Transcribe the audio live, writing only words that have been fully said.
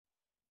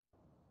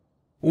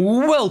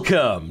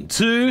Welcome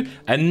to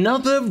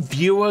another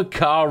viewer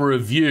car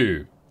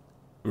review.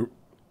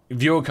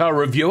 Viewer car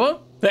reviewer?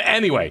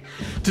 Anyway,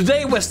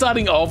 today we're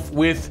starting off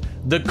with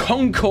the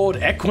Concorde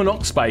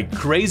Equinox by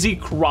Crazy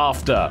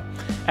Crafter.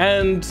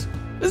 And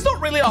there's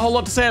not really a whole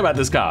lot to say about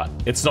this car.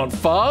 It's not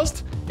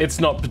fast. It's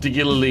not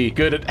particularly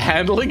good at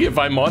handling, if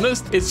I'm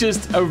honest. It's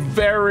just a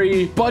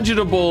very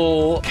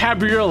budgetable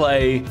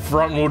cabriolet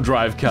front-wheel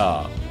drive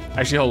car.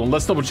 Actually, hold on,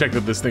 let's double check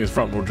that this thing is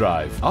front-wheel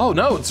drive. Oh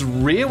no, it's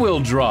rear-wheel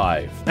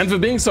drive. And for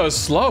being so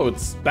slow,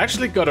 it's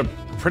actually got a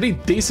pretty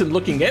decent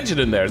looking engine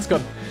in there. It's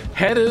got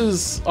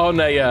headers on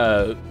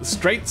a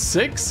straight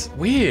six.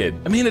 Weird.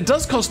 I mean, it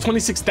does cost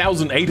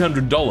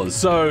 $26,800,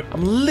 so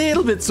I'm a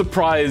little bit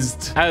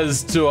surprised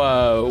as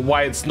to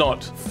why it's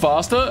not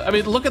faster. I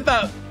mean, look at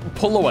that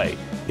pull away.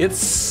 It's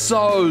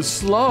so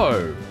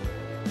slow.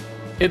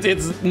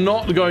 It's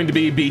not going to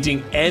be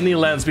beating any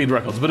land speed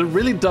records, but it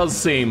really does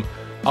seem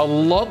a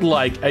lot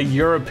like a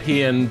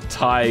European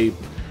type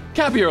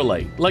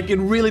cabriolet. Like, it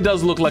really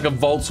does look like a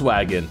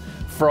Volkswagen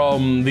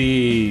from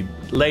the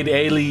late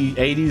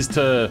 80s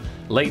to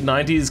late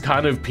 90s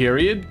kind of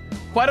period.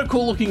 Quite a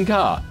cool looking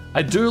car.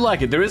 I do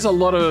like it. There is a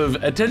lot of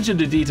attention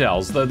to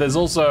details, though there's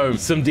also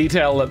some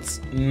detail that's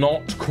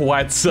not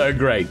quite so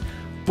great.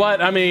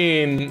 But I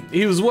mean,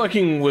 he was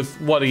working with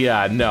what he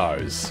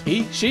knows.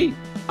 He, she,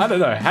 I don't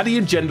know. How do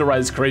you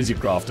genderize Crazy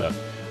Crafter?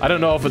 I don't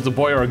know if it's a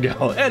boy or a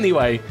girl.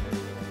 Anyway,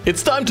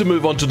 it's time to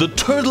move on to the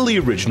totally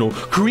original,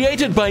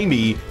 created by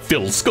me,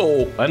 Phil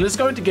Score. And it's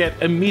going to get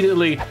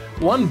immediately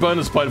one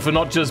bonus point for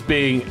not just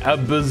being a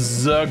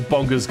berserk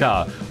bonkers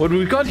car. What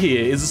we've got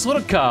here is the sort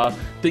of car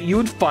that you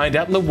would find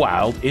out in the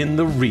wild in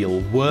the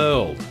real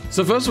world.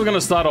 So first we're going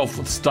to start off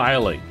with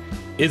styling.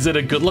 Is it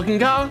a good looking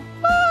car?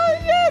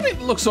 Yeah, it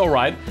looks all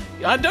right.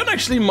 I don't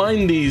actually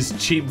mind these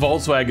cheap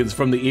Volkswagens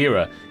from the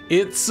era.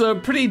 It's a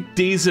pretty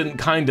decent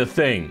kind of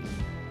thing.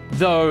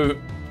 Though,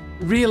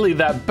 really,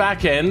 that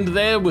back end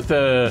there with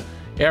the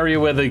area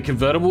where the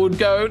convertible would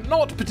go,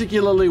 not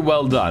particularly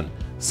well done.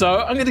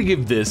 So I'm going to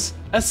give this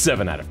a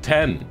 7 out of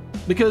 10.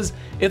 Because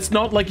it's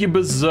not like your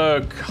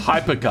berserk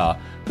hypercar,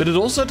 but it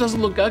also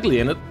doesn't look ugly,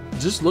 and it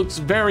just looks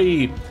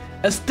very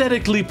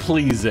aesthetically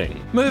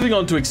pleasing. Moving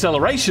on to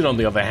acceleration, on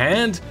the other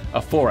hand,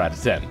 a 4 out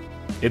of 10.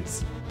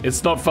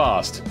 It's not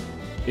fast.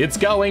 It's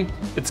going,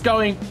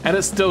 and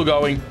it's still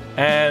going,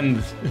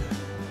 and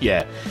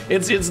yeah,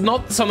 it's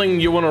not something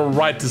you want to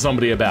write to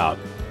somebody about.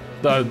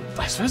 Though,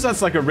 I suppose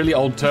that's like a really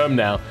old term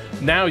now.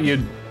 Now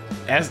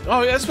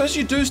I suppose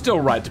you do still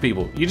write to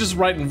people. You just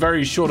write in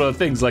very shorter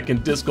things like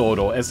in Discord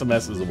or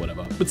SMSs or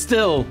whatever. But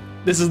still,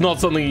 this is not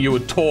something you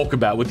would talk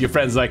about with your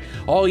friends like,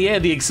 oh yeah,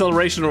 the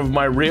acceleration of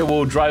my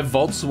rear-wheel drive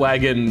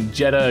Volkswagen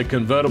Jetta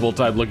convertible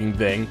type looking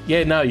thing.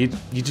 Yeah, no, you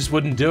just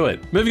wouldn't do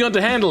it. Moving on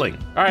to handling.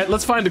 All right,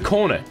 let's find a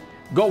corner.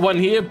 Got one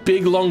here,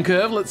 big long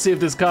curve. Let's see if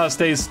this car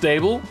stays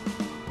stable.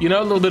 You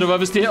know, a little bit of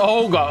oversteer.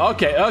 Oh god,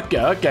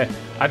 okay.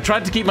 I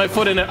tried to keep my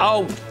foot in it.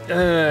 Oh,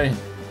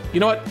 you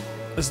know what?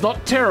 It's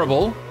not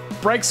terrible.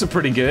 Brakes are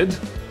pretty good.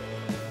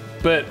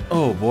 But,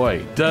 oh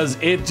boy, does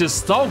it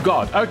just, oh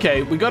god.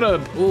 Okay, we got a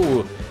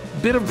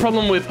bit of a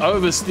problem with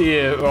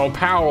oversteer or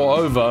power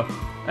over.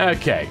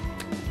 Okay.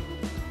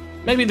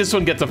 Maybe this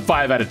one gets a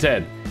 5 out of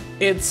 10.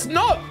 It's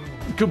not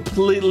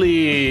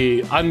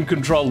completely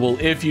uncontrollable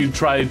if you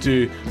try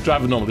to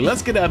drive it normally.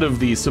 Let's get out of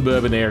the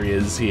suburban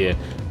areas here.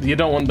 You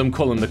don't want them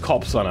calling the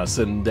cops on us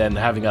and then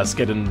having us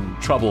get in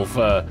trouble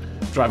for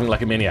driving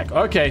like a maniac.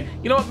 Okay,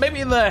 you know what?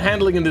 Maybe the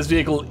handling in this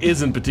vehicle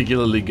isn't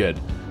particularly good.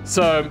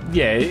 So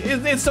yeah,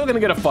 it's still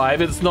gonna get a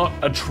 5. It's not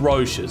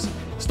atrocious.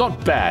 It's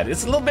not bad.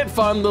 It's a little bit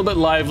fun, a little bit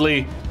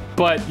lively,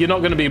 but you're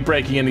not gonna be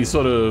breaking any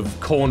sort of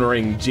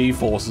cornering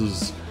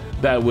G-forces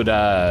that would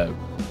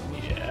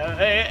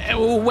it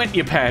will wet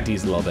your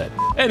panties a little bit.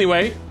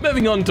 Anyway,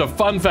 moving on to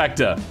fun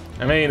factor.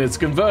 I mean, it's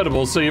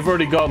convertible, so you've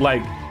already got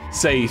like,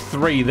 say,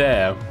 3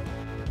 there.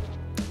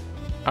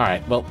 All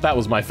right, well, that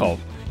was my fault.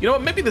 You know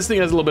what, maybe this thing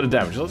has a little bit of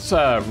damage. Let's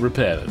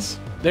repair this.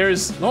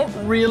 There's not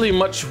really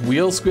much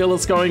wheel squeal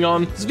that's going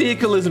on. This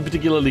vehicle isn't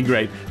particularly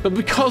great, but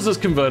because it's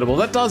convertible,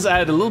 that does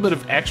add a little bit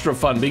of extra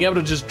fun. Being able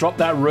to just drop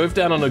that roof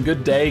down on a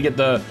good day, get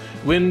the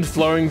wind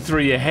flowing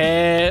through your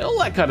hair, all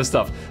that kind of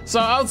stuff. So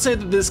I would say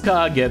that this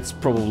car gets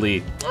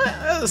probably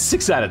a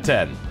 6 out of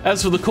 10.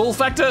 As for the cool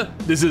factor,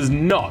 this is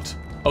not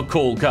a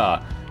cool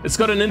car. It's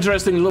got an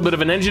interesting little bit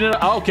of an engine in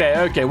it.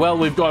 Okay, well,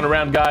 we've gone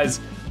around, guys.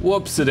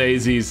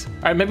 Whoops-a-daisies. All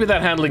right, maybe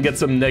that handling gets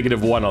some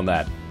 -1 on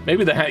that.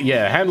 Maybe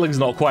handling's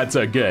not quite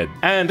so good.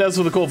 And as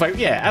for the cool factor,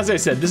 yeah, as I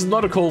said, this is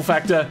not a cool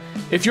factor.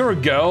 If you're a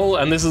girl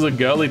and this is a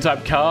girly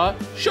type car,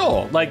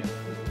 sure, like,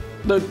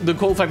 the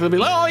cool factor would be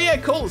like, oh yeah,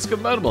 cool, it's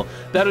convertible.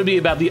 That would be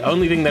about the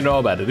only thing they know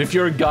about it. If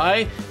you're a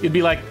guy, you'd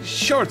be like,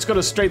 sure, it's got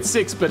a straight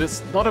 6, but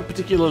it's not a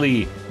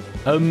particularly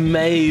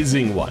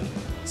amazing one.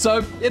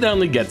 So it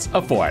only gets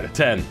a 4 out of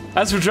 10.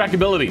 As for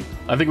trackability,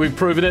 I think we've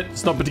proven it.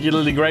 It's not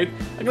particularly great.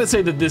 I'm going to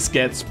say that this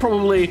gets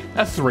probably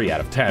a 3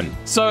 out of 10.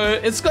 So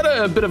it's got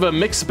a bit of a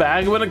mixed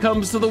bag when it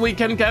comes to the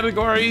weekend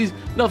categories.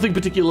 Nothing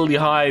particularly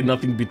high,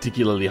 nothing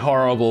particularly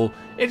horrible.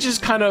 It's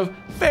just kind of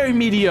very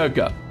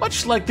mediocre,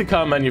 much like the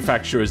car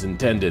manufacturers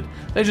intended.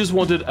 They just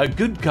wanted a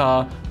good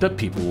car that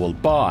people will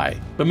buy.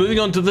 But moving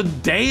on to the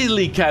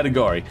daily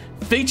category.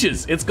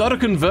 Features, it's got a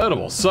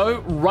convertible,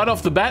 so right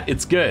off the bat,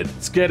 it's good.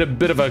 Let's get a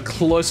bit of a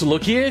closer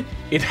look here.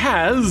 It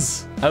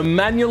has a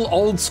manual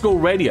old school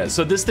radio,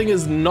 so this thing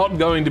is not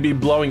going to be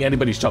blowing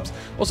anybody's chops.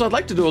 Also, I'd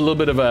like to do a little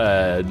bit of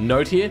a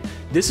note here.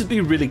 This would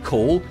be really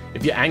cool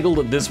if you angled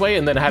it this way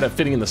and then had it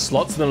fitting in the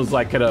slots, and then it was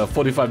like at a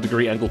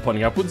 45-degree angle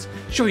pointing upwards.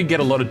 Sure, you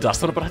get a lot of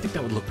dust on it, but I think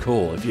that would look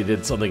cool if you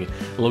did something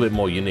a little bit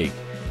more unique.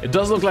 It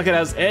does look like it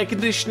has air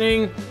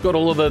conditioning, got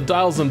all of the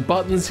dials and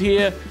buttons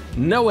here,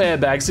 no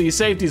airbag, so your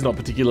safety's not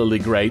particularly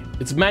great.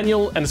 It's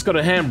manual and it's got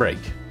a handbrake.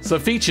 So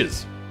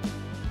features,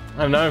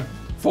 I don't know,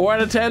 4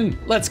 out of 10.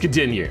 Let's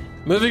continue.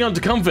 Moving on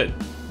to comfort.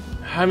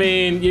 I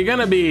mean, you're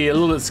gonna be a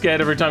little bit scared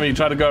every time you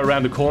try to go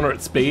around a corner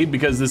at speed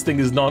because this thing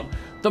is not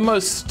the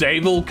most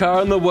stable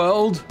car in the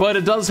world, but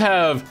it does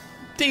have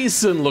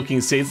decent looking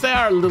seats. They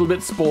are a little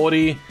bit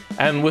sporty,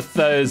 and with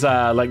those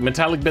like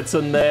metallic bits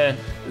in there,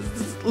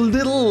 it's a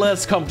little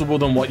less comfortable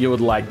than what you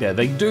would like there.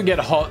 They do get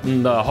hot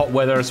in the hot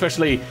weather,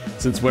 especially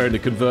since we're in a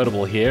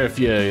convertible here. If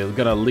you're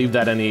gonna leave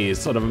that any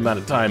sort of amount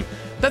of time,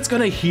 that's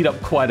gonna heat up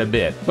quite a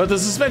bit. But the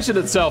suspension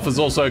itself is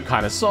also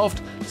kind of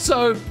soft,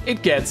 so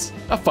it gets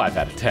a 5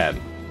 out of 10.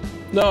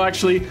 No,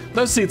 actually,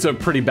 those seats are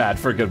pretty bad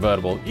for a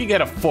convertible. You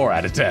get a 4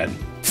 out of 10.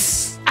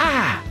 Psst,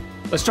 ah!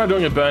 Let's try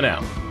doing a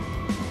burnout.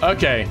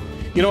 Okay.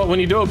 You know what, when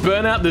you do a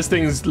burnout, this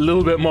thing's a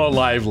little bit more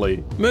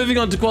lively. Moving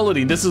on to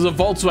quality, this is a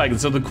Volkswagen,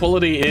 so the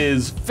quality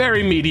is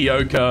very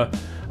mediocre.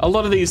 A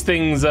lot of these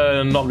things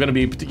are not going to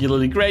be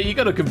particularly great. You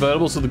got a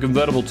convertible, so the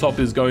convertible top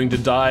is going to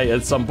die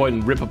at some point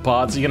and rip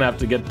apart, so you're going to have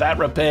to get that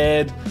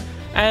repaired.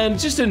 And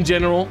just in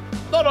general,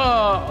 not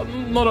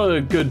a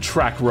good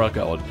track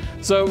record.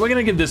 So we're going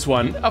to give this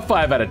one a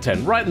 5 out of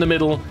 10, right in the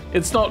middle.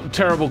 It's not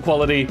terrible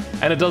quality,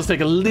 and it does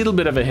take a little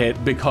bit of a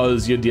hit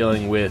because you're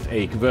dealing with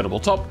a convertible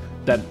top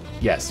that,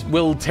 yes,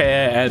 will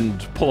tear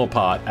and pull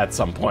apart at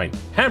some point.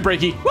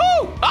 Handbrakey.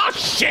 Woo! Oh,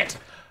 shit!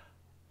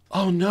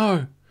 Oh,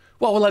 no.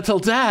 What will I tell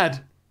Dad?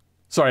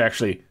 Sorry,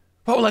 actually.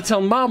 What will I tell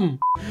Mum?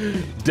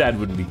 Dad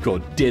wouldn't be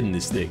caught dead in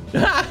this thing.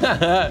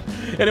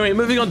 Anyway,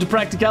 moving on to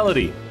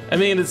practicality. I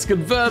mean, it's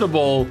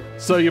convertible,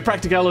 so your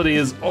practicality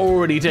is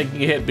already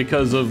taking a hit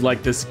because of,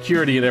 like, the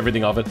security and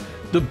everything of it.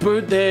 The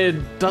boot there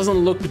doesn't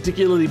look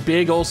particularly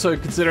big, also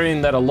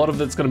considering that a lot of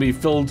it's going to be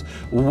filled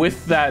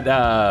with that,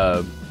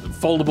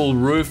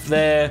 foldable roof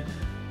there.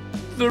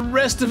 The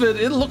rest of it,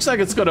 it looks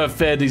like it's got a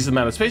fair decent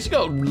amount of space. You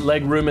got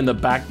leg room in the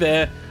back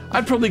there.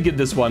 I'd probably give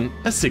this one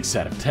a 6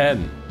 out of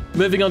 10.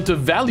 Moving on to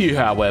value,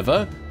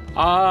 however,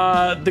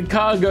 the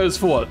car goes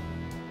for what?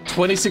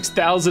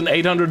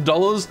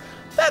 $26,800?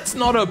 That's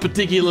not a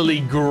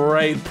particularly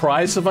great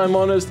price, if I'm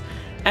honest.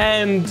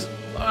 And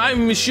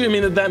I'm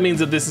assuming that that means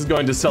that this is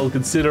going to sell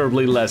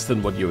considerably less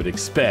than what you would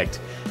expect.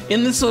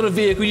 In this sort of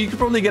vehicle, you could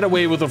probably get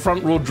away with a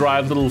front-wheel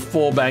drive little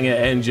 4-banger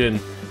engine.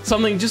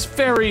 Something just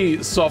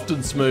very soft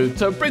and smooth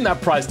to bring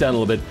that price down a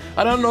little bit.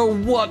 I don't know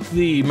what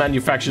the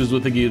manufacturers were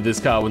thinking of this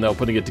car when they were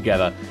putting it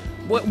together.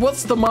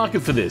 What's the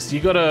market for this? You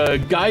got a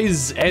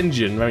guy's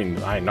engine. I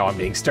mean, I know I'm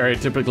being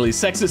stereotypically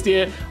sexist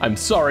here. I'm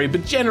sorry,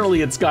 but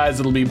generally it's guys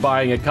that'll be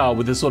buying a car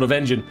with this sort of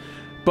engine.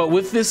 But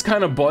with this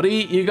kind of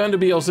body, you're going to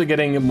be also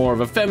getting more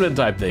of a feminine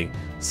type thing.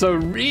 So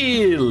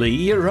really,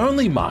 your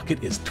only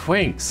market is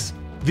twinks.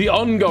 The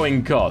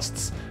ongoing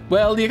costs.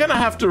 Well, you're gonna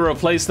have to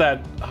replace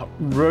that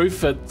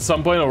roof at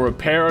some point or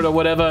repair it or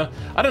whatever.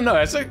 I don't know,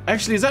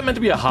 actually, is that meant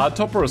to be a hard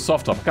top or a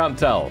soft top? I can't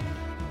tell.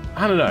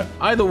 I don't know.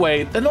 Either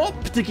way, they're not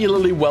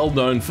particularly well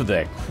known for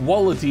their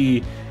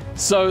quality,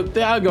 so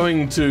they are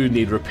going to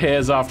need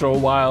repairs after a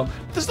while.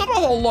 There's not a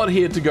whole lot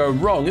here to go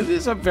wrong. It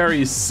is a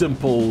very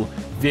simple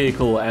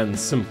vehicle and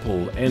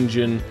simple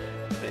engine.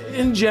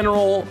 In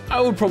general,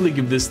 I would probably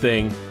give this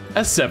thing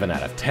a 7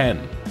 out of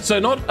 10. So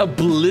not a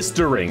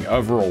blistering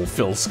overall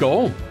fill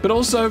score, but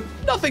also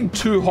nothing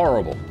too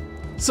horrible.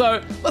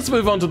 So let's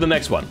move on to the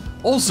next one.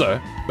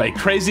 Also by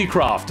Crazy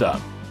Crafter.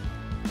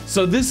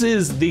 So this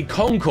is the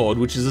Concorde,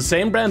 which is the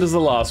same brand as the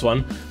last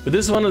one, but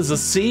this one is a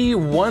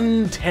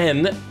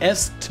C110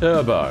 S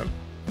Turbo.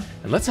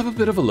 And let's have a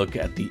bit of a look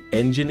at the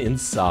engine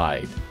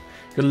inside.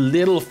 Got a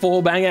little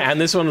 4-banger, and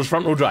this one was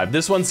front-wheel drive.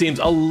 This one seems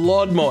a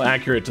lot more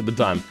accurate to the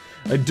time.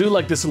 I do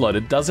like this a lot.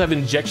 It does have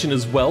injection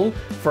as well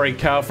for a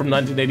car from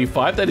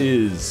 1985. That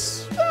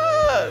is,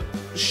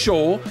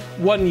 sure,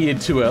 1 year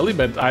too early,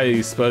 but I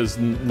suppose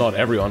not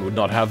everyone would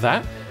not have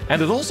that.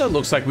 And it also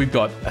looks like we've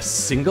got a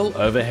single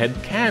overhead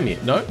cam here.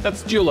 No,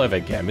 that's dual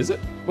overhead cam, is it?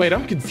 Wait,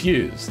 I'm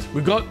confused.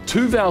 We've got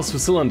 2 valves per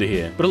cylinder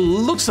here, but it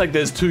looks like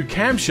there's 2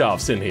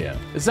 camshafts in here.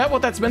 Is that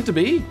what that's meant to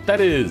be?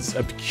 That is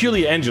a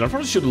peculiar engine. I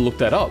probably should have looked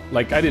that up.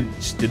 Like, I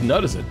just didn't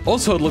notice it.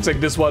 Also, it looks like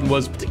this one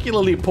was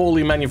particularly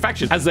poorly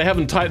manufactured, as they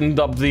haven't tightened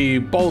up the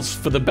bolts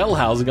for the bell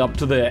housing up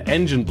to the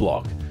engine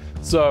block.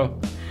 So,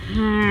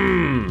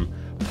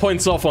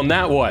 Points off on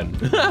that one.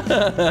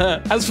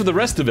 As for the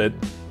rest of it,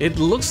 it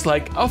looks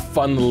like a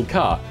fun little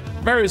car.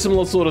 Very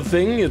similar sort of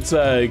thing. It's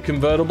a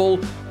convertible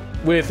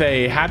with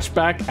a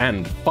hatchback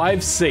and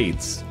 5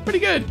 seats. Pretty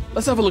good.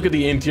 Let's have a look at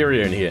the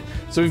interior in here.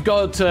 So we've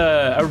got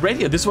a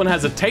radio. This one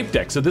has a tape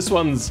deck. So this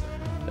one's,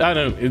 I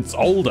don't know, it's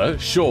older,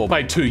 sure,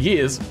 by 2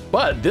 years,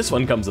 but this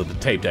one comes with a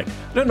tape deck.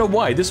 I don't know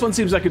why. This one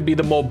seems like it'd be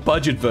the more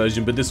budget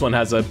version, but this one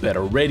has a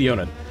better radio on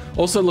it.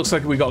 Also looks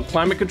like we got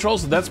climate control,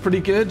 so that's pretty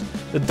good.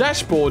 The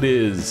dashboard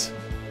is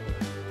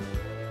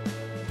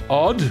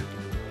odd.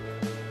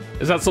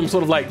 Is that some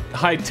sort of like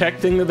high-tech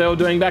thing that they were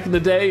doing back in the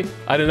day?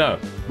 I don't know.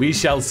 We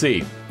shall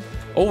see.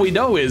 All we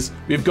know is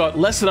we've got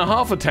less than a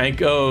half a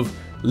tank of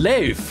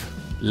Leif.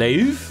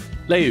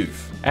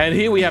 And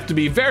here we have to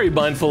be very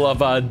mindful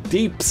of our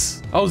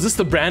deeps. Oh, is this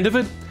the brand of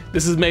it?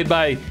 This is made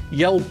by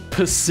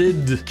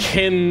Yelpacid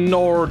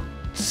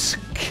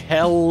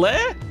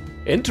Kenortkelle?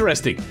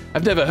 Interesting.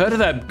 I've never heard of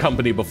that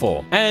company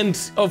before. And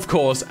of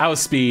course, our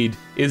speed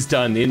is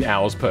done in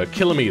hours per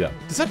kilometer.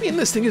 Does that mean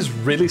this thing is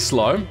really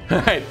slow? All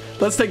right,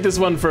 let's take this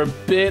one for a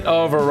bit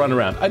of a run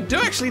around. I do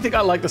actually think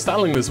I like the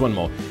styling of this one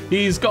more.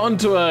 He's gone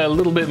to a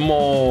little bit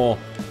more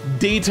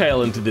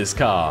detail into this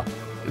car.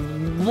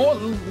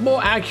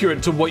 More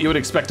accurate to what you would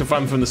expect to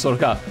find from this sort of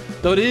car.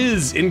 Though it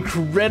is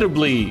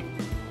incredibly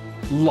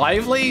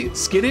lively,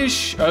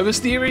 skittish,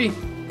 oversteery.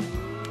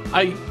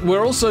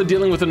 We're also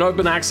dealing with an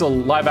open axle,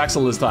 live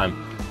axle this time.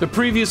 The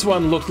previous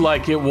one looked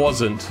like it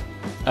wasn't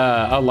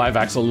a live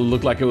axle. It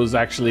looked like it was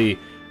actually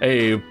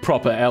a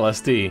proper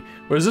LSD.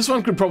 Whereas this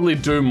one could probably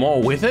do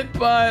more with it,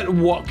 but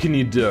what can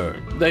you do?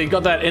 They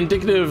got that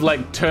indicative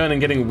like turn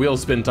and getting wheel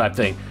spin type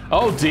thing.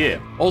 Oh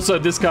dear. Also,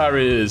 this car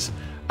is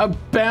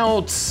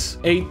about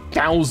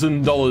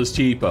 $8,000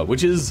 cheaper,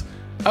 which is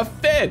a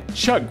fair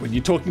chunk when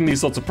you're talking these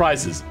sorts of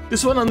prices.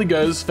 This one only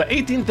goes for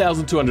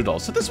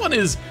 $18,200. So this one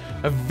is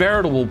a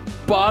veritable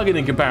bargain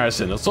in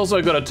comparison. It's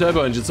also got a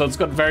turbo engine, so it's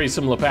got very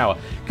similar power.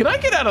 Can I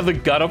get out of the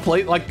gutter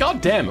plate? Like,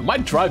 goddamn, my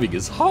driving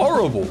is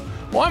horrible.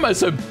 Why am I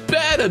so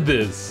bad at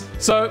this?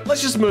 So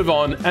let's just move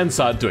on and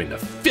start doing the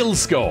fill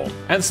score.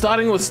 And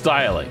starting with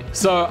styling.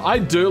 So I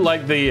do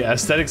like the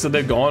aesthetics that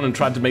they've gone and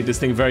tried to make this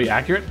thing very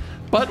accurate,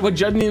 but we're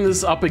judging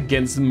this up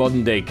against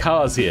modern day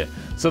cars here.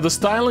 So the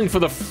styling for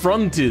the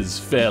front is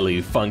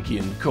fairly funky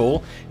and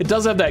cool. It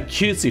does have that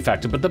cutesy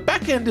factor, but the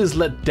back end is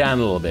let down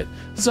a little bit.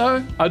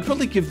 So I'd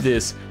probably give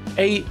this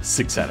a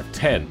 6 out of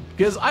 10,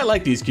 because I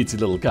like these cutesy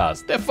little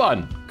cars. They're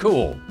fun,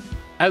 cool.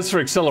 As for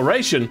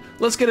acceleration,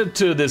 let's get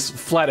into this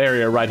flat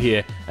area right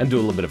here and do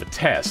a little bit of a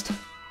test.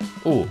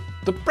 Ooh,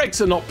 the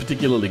brakes are not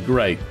particularly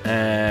great.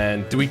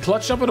 And do we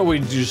clutch dump it or we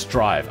just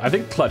drive? I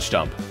think clutch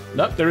dump.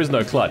 Nope, there is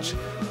no clutch.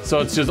 So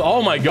it's just,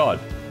 oh my god.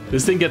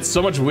 This thing gets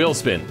so much wheel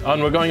spin. Oh,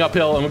 and we're going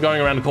uphill and we're going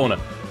around the corner.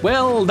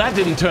 Well, that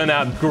didn't turn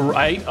out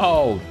great.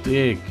 Oh,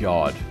 dear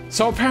God.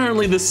 So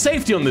apparently the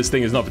safety on this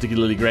thing is not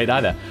particularly great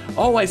either.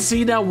 Oh, I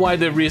see now why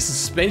the rear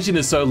suspension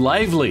is so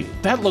lively.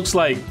 That looks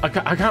like, I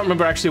can't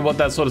remember actually what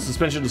that sort of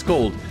suspension is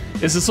called.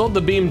 It's the sort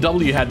the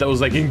BMW had that was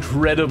like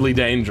incredibly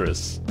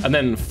dangerous. And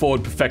then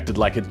Ford perfected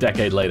like a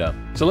decade later.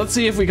 So let's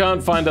see if we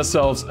can't find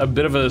ourselves a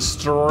bit of a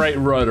straight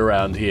road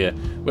around here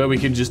where we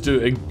can just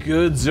do a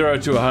good 0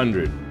 to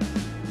 100.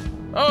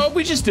 Oh,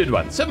 we just did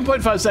one.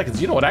 7.5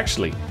 seconds. You know what,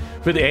 actually,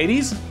 for the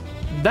 80s,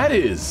 that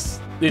is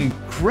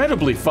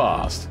incredibly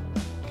fast.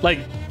 Like,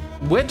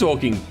 we're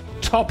talking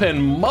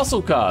top-end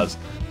muscle cars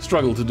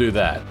struggle to do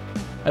that.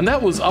 And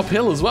that was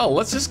uphill as well.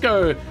 Let's just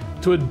go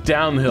to a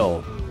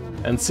downhill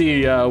and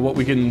see what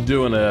we can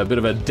do on a bit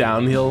of a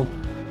downhill.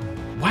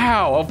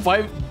 Wow,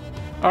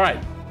 all right,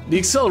 the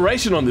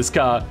acceleration on this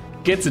car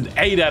gets an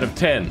 8 out of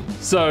 10.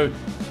 So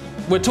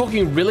we're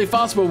talking really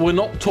fast, but we're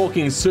not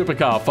talking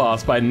supercar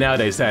fast by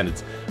nowadays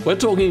standards. We're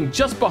talking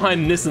just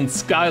behind Nissan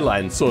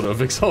Skyline sort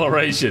of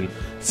acceleration.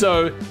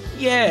 So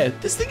yeah,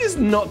 this thing is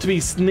not to be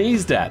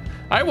sneezed at.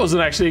 I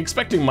wasn't actually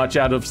expecting much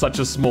out of such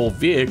a small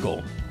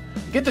vehicle.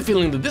 I get the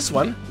feeling that this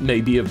one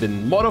maybe have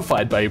been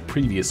modified by a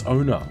previous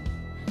owner.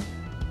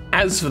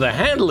 As for the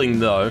handling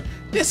though,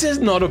 this is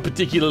not a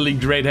particularly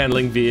great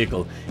handling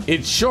vehicle.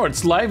 It's short,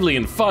 it's lively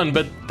and fun,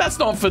 but that's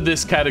not for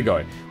this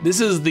category. This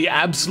is the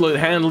absolute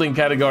handling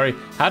category.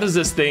 How does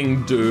this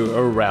thing do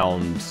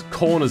around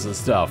corners and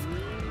stuff?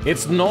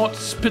 It's not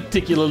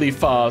particularly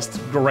fast,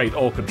 great,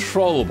 or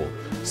controllable.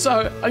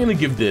 So I'm gonna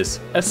give this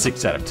a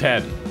 6 out of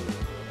 10.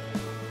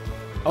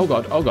 Oh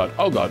god, oh god,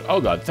 oh god,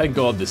 oh god. Thank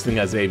god this thing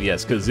has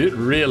ABS, because it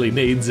really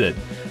needs it.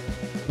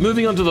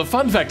 Moving on to the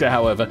fun factor,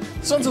 however,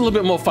 this one's a little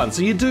bit more fun.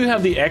 So you do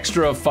have the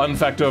extra fun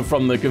factor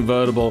from the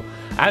convertible,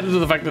 added to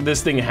the fact that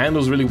this thing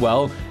handles really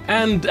well,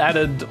 and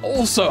added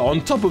also on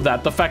top of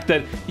that, the fact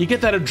that you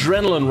get that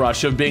adrenaline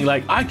rush of being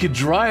like, I could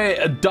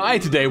die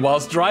today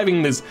whilst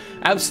driving this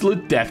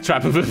absolute death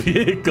trap of a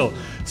vehicle.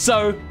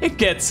 So it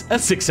gets a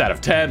 6 out of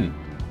 10.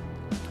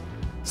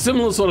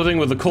 Similar sort of thing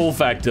with the call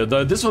factor,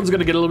 though this one's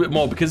going to get a little bit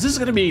more because this is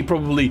going to be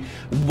probably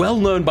well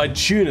known by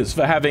tuners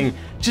for having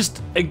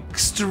just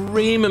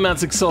extreme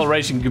amounts of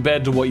acceleration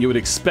compared to what you would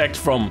expect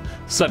from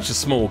such a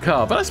small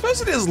car. But I suppose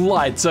it is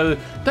light, so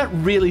that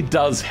really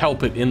does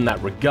help it in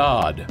that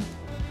regard.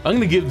 I'm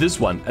going to give this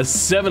one a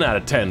 7 out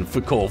of 10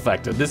 for call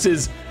factor. This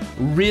is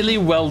really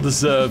well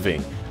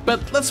deserving.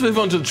 But let's move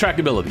on to the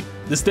trackability.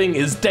 This thing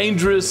is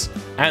dangerous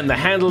and the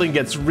handling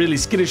gets really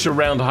skittish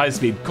around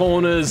high-speed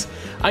corners.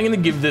 I'm going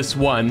to give this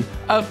one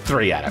a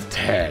 3 out of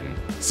 10.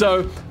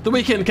 So the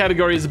weekend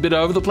category is a bit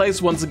over the place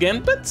once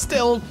again, but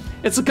still,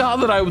 it's a car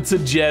that I would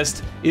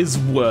suggest is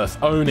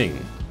worth owning.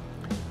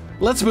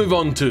 Let's move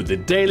on to the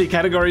daily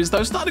categories,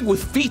 though, starting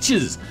with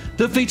features.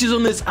 The features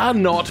on this are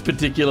not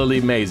particularly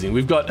amazing.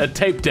 We've got a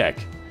tape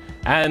deck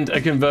and a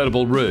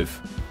convertible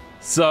roof.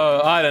 So,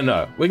 I don't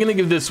know. We're going to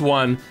give this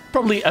one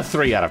probably a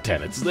 3 out of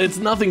 10. It's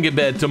nothing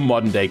compared to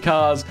modern day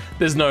cars.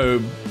 There's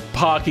no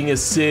parking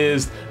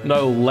assist,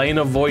 no lane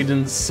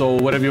avoidance, or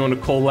whatever you want to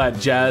call that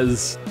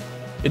jazz.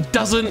 It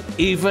doesn't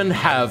even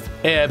have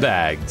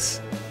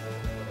airbags.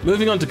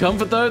 Moving on to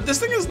comfort though, this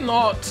thing is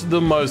not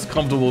the most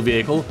comfortable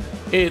vehicle.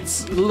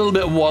 It's a little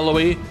bit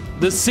wallowy.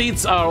 The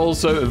seats are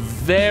also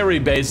very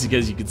basic,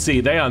 as you can see.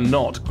 They are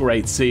not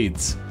great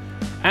seats.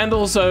 And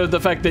also the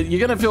fact that you're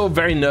going to feel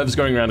very nervous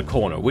going around a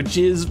corner, which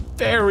is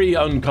very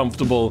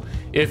uncomfortable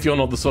if you're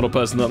not the sort of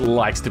person that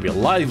likes to be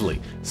lively.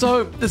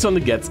 So this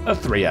only gets a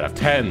 3 out of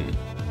 10.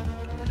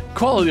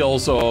 Quality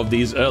also of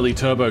these early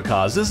turbo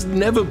cars is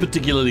never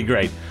particularly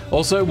great.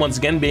 Also, once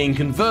again, being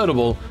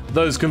convertible,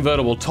 those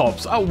convertible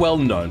tops are well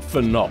known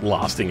for not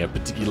lasting a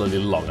particularly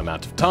long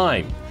amount of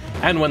time.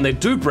 And when they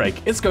do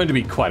break, it's going to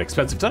be quite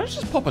expensive. Did I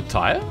just pop a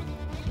tire?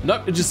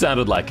 Nope, it just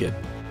sounded like it.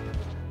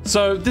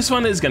 So this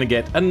one is going to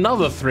get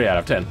another 3 out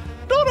of 10.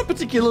 Not a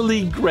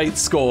particularly great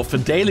score for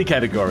daily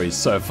categories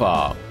so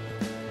far.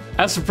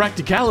 As for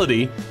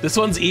practicality, this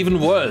one's even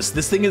worse.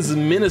 This thing is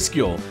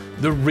minuscule.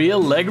 The rear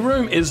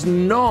legroom is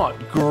not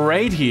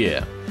great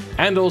here.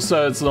 And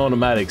also it's an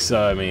automatic, so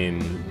I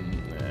mean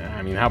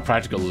how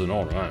practical is an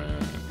automatic?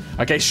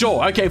 Okay,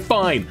 sure, okay,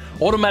 fine.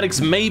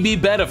 Automatics may be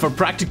better for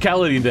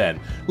practicality then.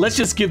 Let's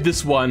just give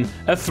this one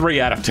a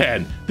 3 out of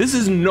 10. This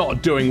is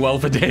not doing well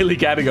for daily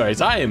categories.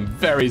 I am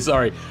very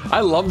sorry. I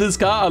love this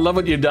car. I love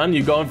what you've done.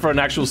 You've gone for an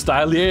actual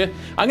style here.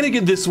 I'm going to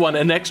give this one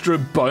an extra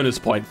bonus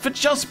point for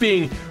just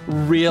being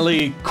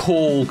really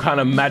cool, kind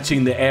of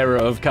matching the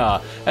era of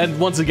car. And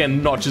once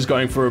again, not just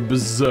going for a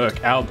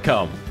berserk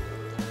outcome.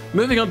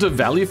 Moving on to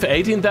value for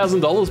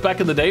 $18,000 back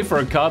in the day for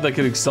a car that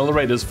could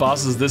accelerate as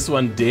fast as this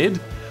one did.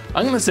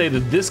 I'm going to say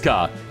that this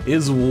car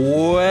is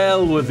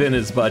well within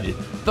its budget.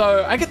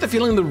 Though, I get the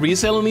feeling the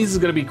resale on these is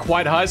going to be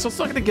quite high, so it's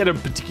not going to get a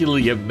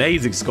particularly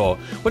amazing score.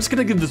 We're just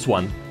going to give this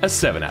one a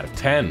 7 out of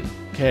 10.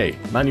 Okay,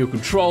 manual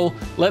control.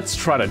 Let's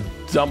try to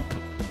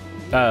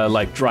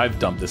drive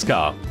dump this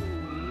car.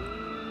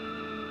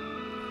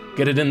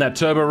 Get it in that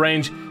turbo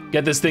range.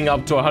 Get this thing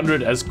up to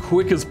 100 as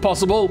quick as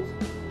possible.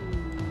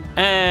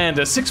 And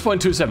a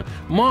 6.27.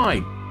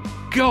 My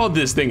God,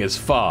 this thing is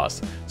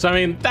fast. So, I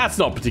mean, that's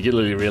not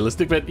particularly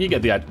realistic, but you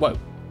get the idea. Whoa.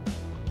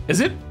 Is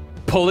it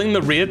pulling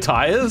the rear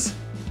tires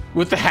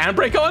with the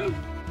handbrake on?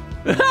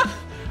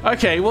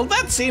 Okay, well,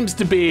 that seems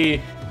to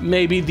be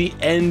maybe the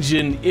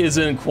engine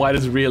isn't quite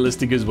as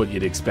realistic as what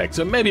you'd expect.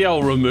 So maybe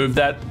I'll remove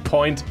that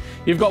point.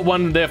 You've got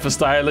one there for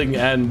styling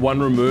and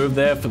one removed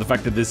there for the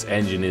fact that this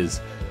engine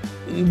is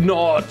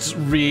not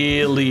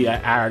really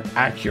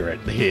accurate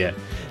here.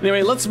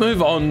 Anyway, let's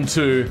move on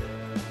to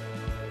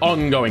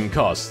ongoing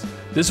costs.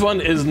 This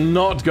one is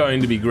not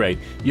going to be great.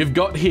 You've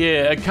got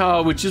here a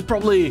car which is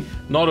probably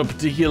not a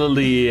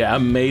particularly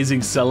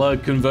amazing seller.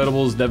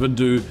 Convertibles never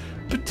do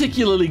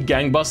particularly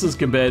gangbusters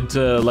compared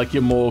to like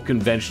your more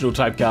conventional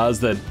type cars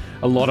that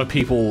a lot of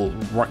people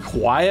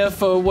require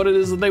for what it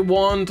is that they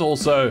want.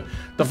 Also,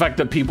 the fact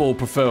that people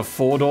prefer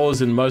 4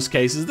 doors in most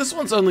cases. This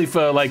one's only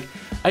for like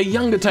a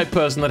younger type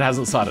person that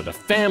hasn't started a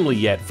family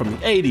yet from the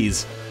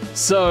 80s.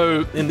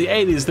 So in the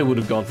 80s, they would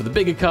have gone for the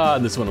bigger car,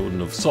 and this one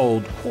wouldn't have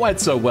sold quite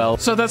so well.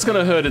 So that's going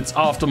to hurt its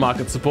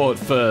aftermarket support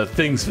for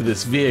things for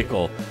this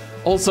vehicle.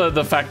 Also,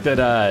 the fact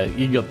that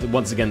you got,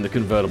 once again, the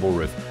convertible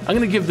roof. I'm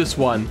going to give this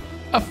one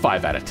a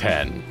 5 out of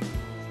 10.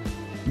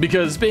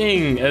 Because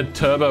being a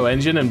turbo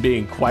engine and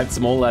being quite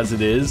small as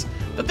it is,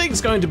 the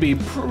thing's going to be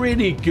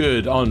pretty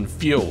good on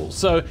fuel,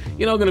 so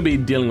you're not going to be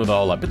dealing with a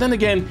whole lot. But then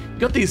again, you've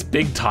got these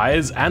big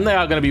tires, and they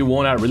are going to be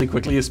worn out really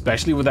quickly,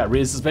 especially with that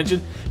rear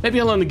suspension. Maybe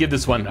I'll only give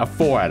this one a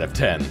 4 out of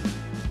 10.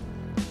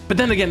 But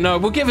then again, no,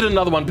 we'll give it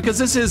another one, because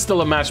this is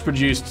still a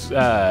mass-produced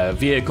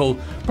vehicle.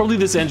 Probably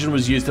this engine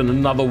was used in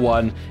another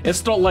one.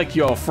 It's not like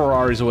your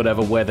Ferraris or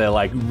whatever, where they're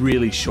like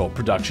really short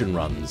production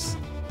runs.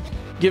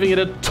 Giving it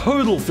a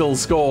total fill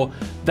score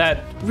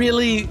that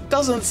really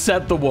doesn't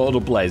set the world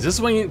ablaze. This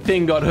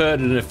thing got hurt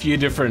in a few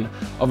different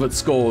of its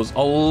scores,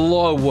 a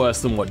lot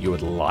worse than what you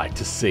would like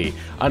to see.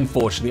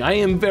 Unfortunately, I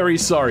am very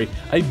sorry.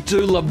 I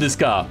do love this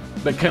car,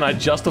 but can I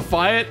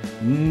justify it?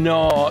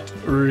 Not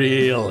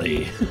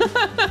really.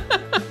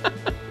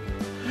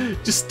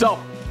 Just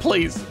stop,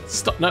 please.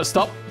 Stop. No,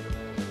 stop.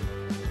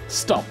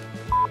 stop.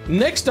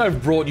 Next,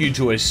 I've brought you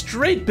to a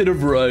straight bit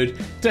of road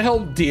to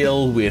help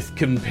deal with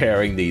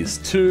comparing these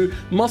two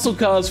muscle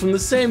cars from the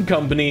same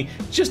company,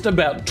 just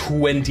about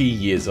 20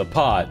 years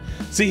apart.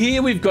 So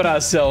here we've got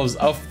ourselves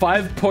a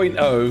 5.0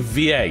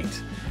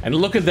 V8, and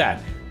look at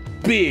that.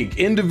 Big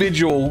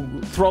individual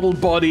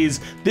throttled bodies.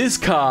 This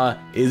car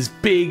is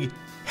big,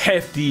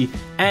 hefty,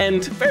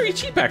 and very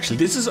cheap actually.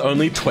 This is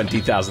only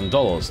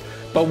 $20,000.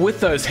 But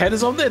with those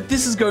headers on there,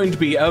 this is going to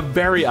be a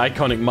very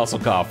iconic muscle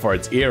car for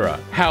its era.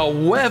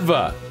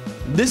 However,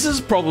 this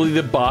is probably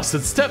the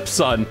bastard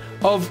stepson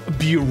of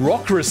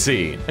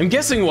bureaucracy. I'm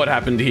guessing what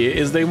happened here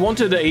is they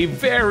wanted a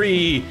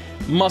very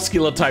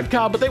muscular type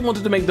car, but they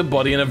wanted to make the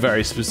body in a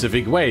very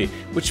specific way,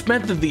 which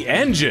meant that the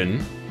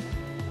engine...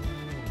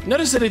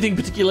 Notice anything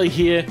particular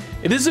here?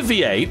 It is a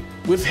V8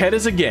 with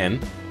headers again,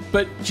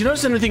 but do you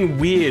notice anything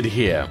weird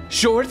here?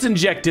 Sure, it's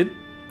injected.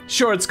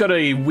 Sure, it's got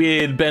a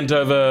weird bent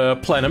over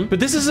plenum, but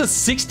this is a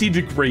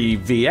 60-degree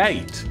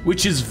V8,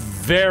 which is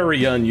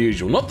very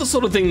unusual. Not the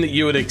sort of thing that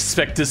you would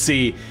expect to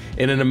see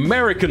in an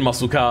American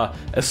muscle car,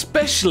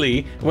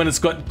 especially when it's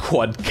got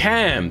quad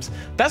cams.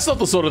 That's not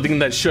the sort of thing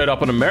that showed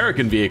up on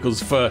American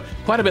vehicles for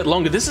quite a bit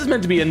longer. This is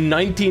meant to be a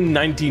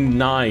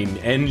 1999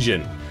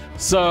 engine.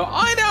 So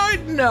I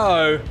don't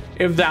know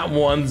if that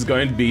one's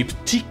going to be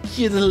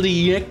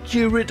particularly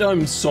accurate,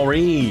 I'm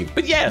sorry.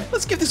 But yeah,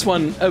 let's give this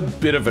one a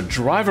bit of a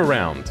drive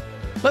around.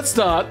 Let's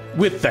start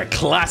with the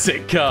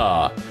classic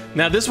car.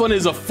 Now this one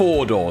is a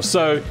 4-door,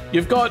 so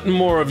you've got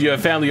more of your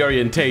family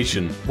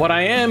orientation. What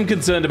I am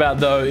concerned about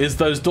though is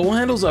those door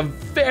handles are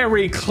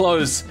very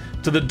close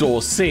to the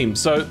door seam.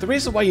 So the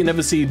reason why you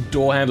never see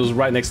door handles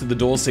right next to the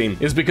door seam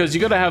is because you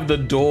got to have the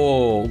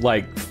door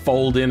like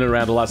fold in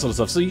around all that sort of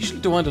stuff. So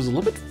usually door handles a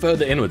little bit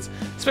further inwards,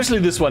 especially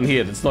this one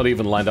here that's not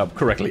even lined up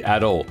correctly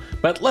at all.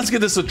 But let's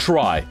give this a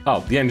try. Oh,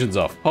 the engine's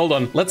off. Hold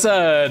on. Let's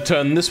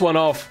turn this one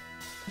off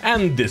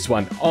and this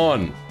one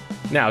on.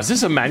 Now, is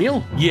this a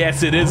manual?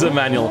 Yes, it is a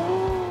manual.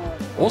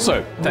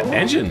 Also, the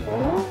engine.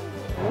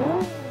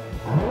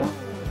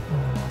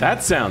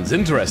 That sounds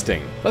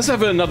interesting. Let's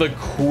have another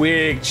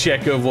quick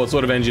check of what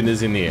sort of engine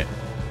is in here.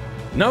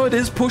 No, it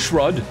is push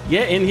rod.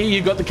 Yeah, in here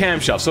you got the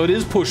camshaft, so it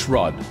is push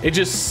rod. It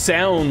just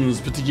sounds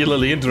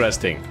particularly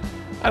interesting.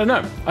 I don't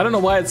know. I don't know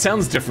why it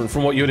sounds different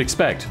from what you would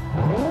expect.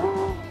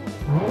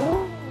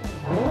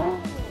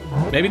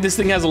 Maybe this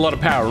thing has a lot of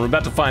power, we're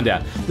about to find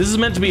out. This is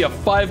meant to be a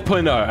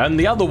 5.0, and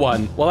the other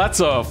one, well, that's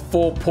a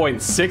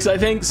 4.6, I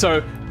think,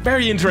 so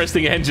very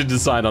interesting engine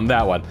design on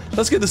that one.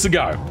 Let's give this a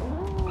go.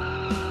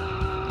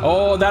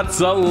 Oh, that's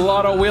a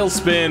lot of wheel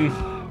spin.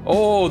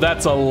 Oh,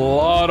 that's a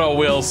lot of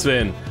wheel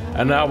spin.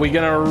 And are we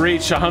gonna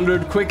reach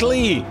 100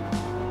 quickly?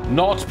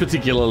 Not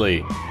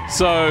particularly.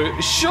 So,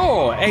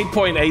 sure,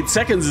 8.8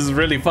 seconds is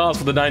really fast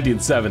for the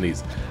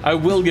 1970s. I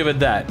will give it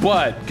that.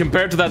 But,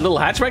 compared to that little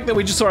hatchback that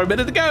we just saw a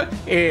minute ago,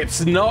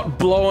 it's not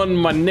blowing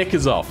my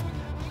knickers off.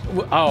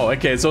 Oh,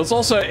 okay, so it's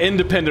also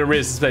independent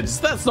rear suspension.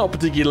 So that's not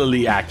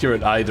particularly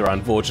accurate either,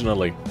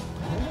 unfortunately.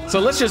 So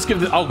let's just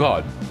give it... Oh,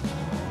 God.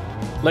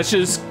 Let's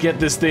just get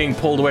this thing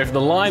pulled away from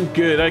the line.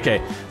 Good,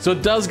 okay. So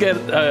it does get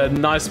a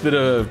nice bit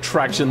of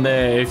traction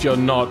there if you're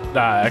not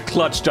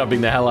clutch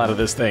jumping the hell out of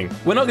this thing.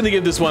 We're not going to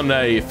give this one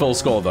a full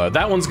score though.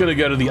 That one's going to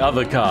go to the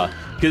other car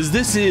because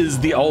this is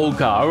the old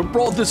car. I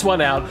brought this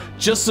one out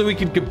just so we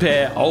can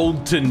compare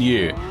old to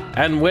new.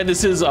 And where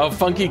this is a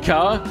funky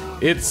car,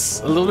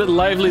 it's a little bit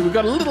lively. We've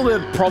got a little bit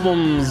of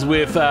problems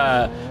with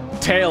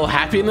tail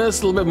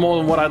happiness, a little bit more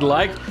than what I'd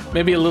like.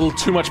 Maybe a little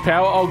too much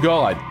power. Oh,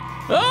 God.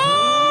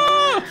 Ah!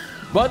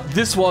 But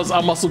this was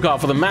a muscle car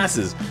for the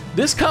masses.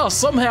 This car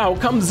somehow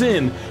comes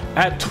in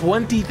at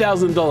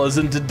 $20,000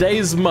 in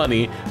today's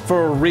money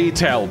for a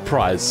retail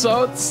price,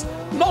 so it's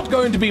not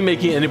going to be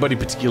making anybody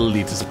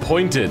particularly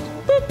disappointed.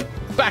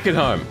 Boop, back at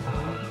home.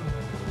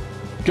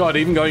 God,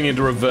 even going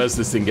into reverse,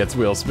 this thing gets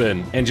wheel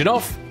spin. Engine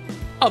off,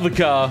 other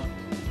car,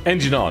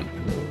 engine on.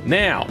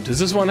 Now, does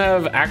this one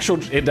have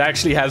it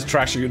actually has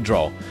traction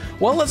control.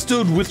 Well, let's do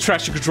it with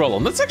traction control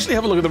on. Let's actually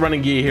have a look at the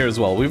running gear here as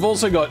well. We've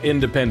also got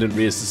independent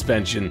rear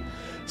suspension.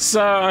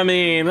 So, I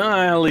mean,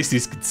 at least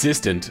he's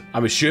consistent.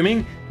 I'm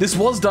assuming this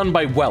was done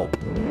by Whelp.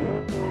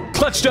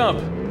 Clutch jump.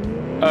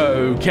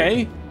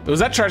 Okay. Was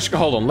that traction?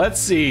 Hold on,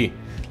 let's see.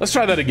 Let's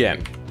try that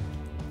again.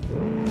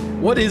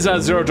 What is our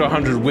 0 to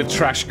 100 with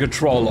traction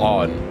control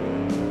on?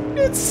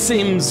 It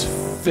seems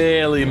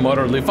fairly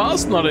moderately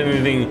fast, not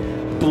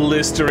anything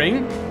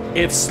blistering.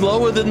 It's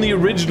slower than the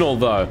original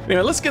though.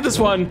 Anyway, let's get this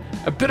one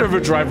a bit of a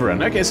drive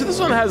around. Okay, so this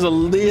one has a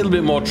little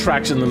bit more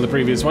traction than the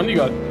previous one. You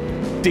got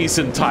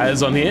decent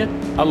tires on here,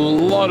 a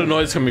lot of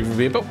noise coming from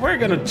here, but we're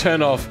gonna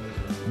turn off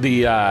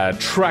the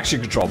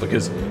traction control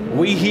because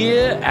we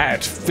here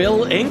at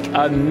Phil Inc.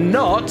 are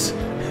not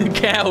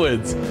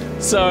cowards.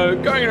 So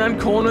going around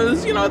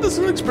corners, you know, this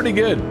one looks pretty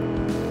good.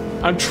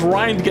 I'm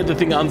trying to get the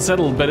thing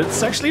unsettled, but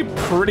it's actually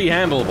pretty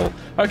handleable.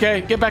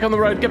 Okay, get back on the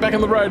road, get back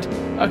on the road.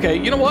 Okay,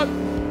 you know what?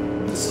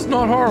 This is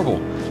not horrible.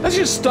 Let's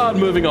just start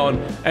moving on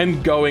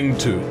and going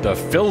to the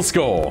Phil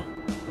score.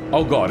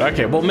 Oh God,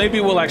 okay, well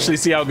maybe we'll actually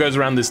see how it goes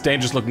around this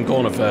dangerous looking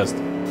corner first.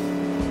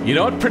 You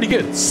know what? Pretty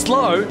good.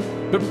 Slow,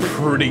 but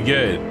pretty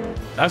good.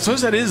 I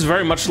suppose that is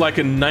very much like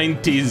a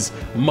 90s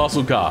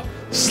muscle car.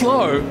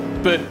 Slow,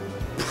 but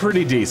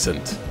pretty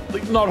decent.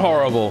 Like, not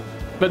horrible,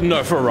 but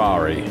no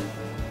Ferrari.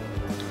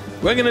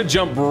 We're gonna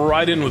jump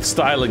right in with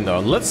styling though,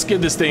 and let's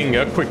give this thing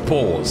a quick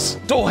pause.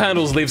 Door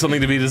handles leave something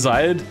to be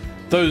desired.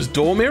 Those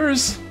door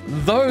mirrors,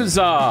 those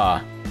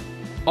are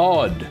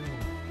odd.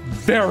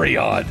 Very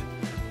odd.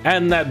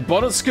 And that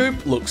bonnet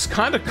scoop looks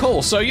kind of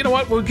cool. So you know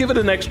what, we'll give it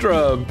an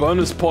extra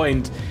bonus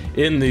point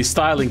in the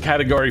styling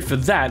category for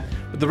that.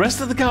 But the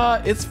rest of the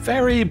car, it's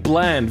very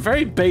bland,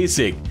 very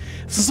basic.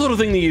 It's the sort of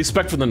thing that you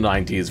expect from the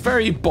 90s.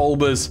 Very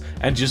bulbous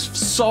and just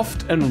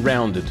soft and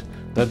rounded.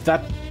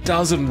 That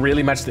doesn't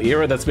really match the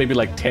era. That's maybe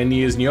like 10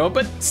 years newer,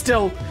 but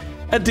still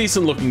a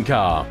decent looking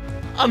car.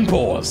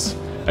 Unpause.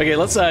 Okay,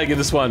 let's give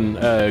this one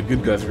a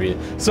good go through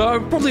here. So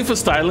probably for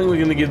styling, we're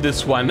gonna give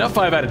this one a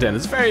 5 out of 10.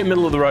 It's very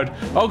middle of the road.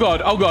 Oh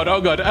god, oh god, oh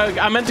god.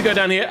 I meant to go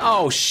down here.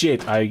 Oh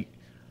shit, I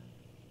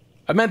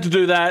meant to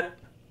do that.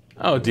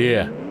 Oh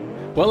dear.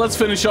 Well, let's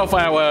finish off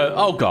our,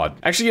 oh god.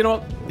 Actually, you know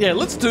what? Yeah,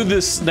 let's do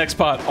this next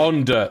part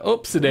on dirt.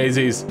 Oops,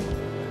 daisies.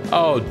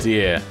 Oh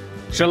dear.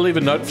 Should I leave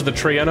a note for the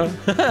tree owner?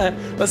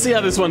 Let's see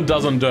how this one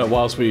does on dirt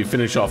whilst we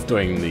finish off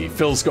doing the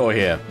fill score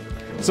here.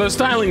 So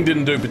styling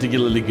didn't do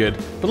particularly good,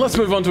 but let's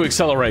move on to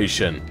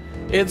acceleration.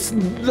 It's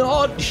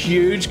not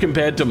huge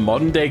compared to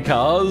modern day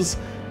cars,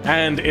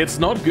 and it's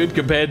not good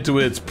compared to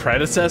its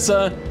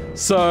predecessor,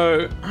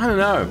 so I don't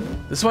know.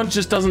 This one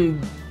just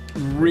doesn't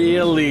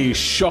really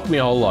shock me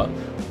a whole lot.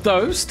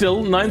 Though,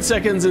 still, 9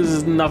 seconds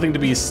is nothing to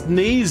be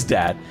sneezed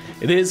at.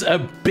 It is a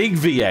big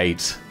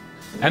V8.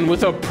 And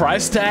with a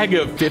price tag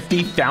of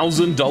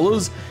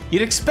 $50,000,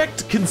 you'd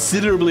expect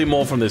considerably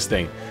more from this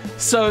thing.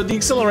 So the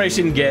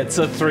acceleration gets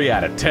a 3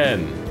 out of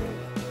 10.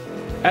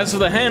 As for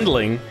the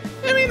handling,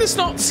 I mean, it's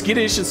not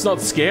skittish, it's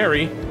not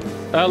scary.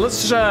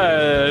 Let's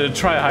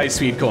try a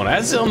high-speed corner.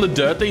 As on the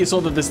dirt there, you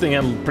saw that this thing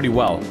handled pretty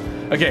well.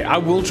 Okay, I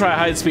will try a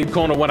high-speed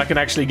corner when I can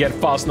actually get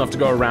fast enough to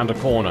go around a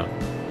corner.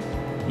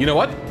 You know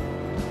what?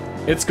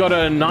 It's got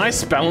a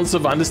nice balance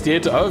of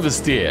understeer to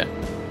oversteer.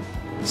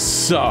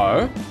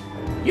 So,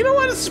 you know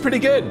what? It's pretty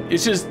good.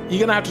 It's just,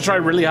 you're gonna have to try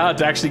really hard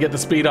to actually get the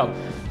speed up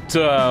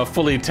to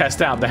fully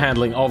test out the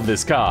handling of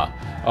this car.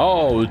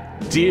 Oh,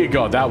 dear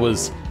God, that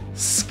was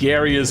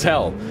scary as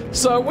hell.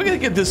 So we're gonna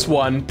give this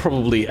one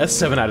probably a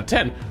 7 out of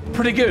 10.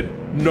 Pretty good.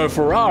 No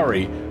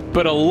Ferrari,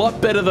 but a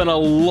lot better than a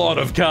lot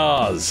of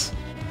cars.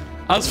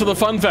 As for the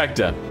fun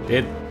factor,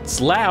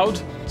 it's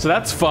loud, so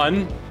that's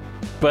fun,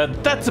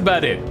 but that's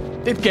about it.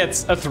 It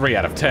gets a 3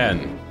 out of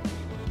 10.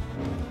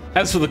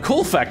 As for the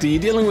cool factor,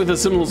 you're dealing with a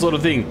similar sort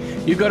of thing.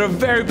 You've got a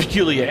very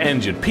peculiar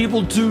engine.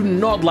 People do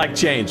not like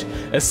change.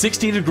 A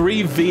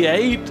 60-degree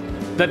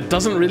V8 that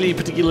doesn't really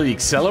particularly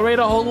accelerate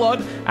a whole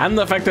lot, and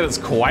the fact that it's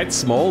quite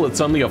small,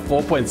 it's only a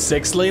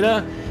 4.6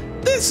 liter,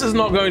 this is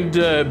not going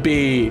to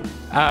be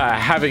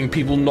having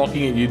people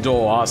knocking at your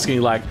door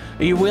asking like,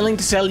 are you willing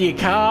to sell your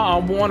car? I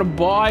want to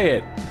buy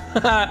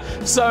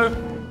it. So,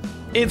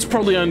 it's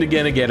probably only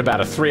going to get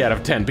about a 3 out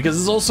of 10 because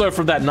it's also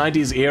from that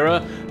 90s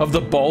era of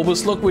the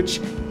bulbous look, which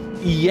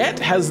yet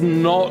has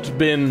not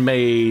been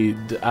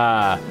made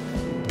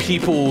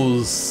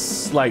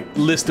people's like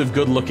list of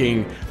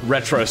good-looking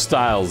retro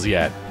styles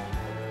yet.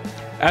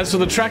 As for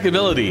the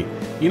trackability,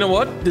 you know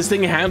what? This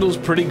thing handles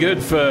pretty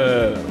good for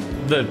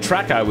the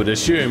track, I would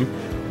assume,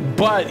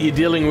 but you're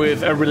dealing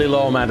with a really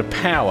low amount of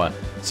power.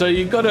 So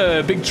you've got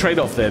a big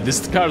trade-off there.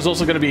 This car is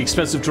also going to be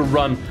expensive to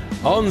run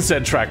on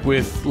said track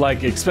with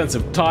like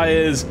expensive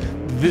tires.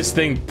 This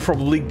thing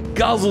probably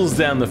guzzles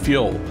down the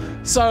fuel.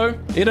 So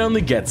it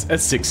only gets a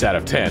 6 out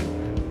of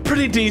 10.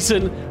 Pretty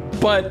decent,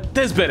 but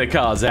there's better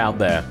cars out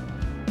there.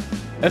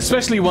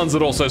 Especially ones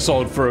that also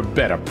sold for a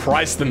better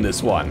price than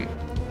this one.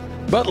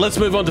 But let's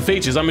move on to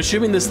features. I'm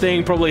assuming this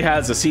thing probably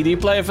has a CD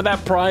player for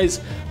that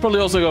price. Probably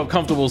also got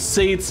comfortable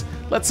seats.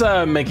 Let's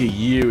make a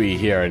U-E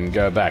here and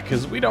go back,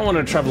 because we don't want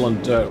to travel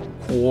on dirt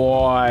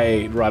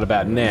quite right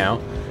about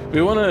now.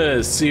 We want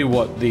to see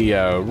what the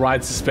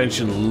ride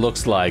suspension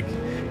looks like,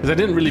 because I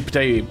didn't really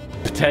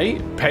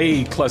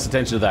pay close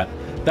attention to that.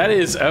 That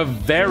is a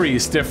very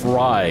stiff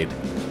ride.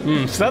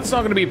 So that's not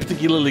going to be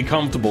particularly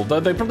comfortable, though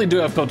they probably do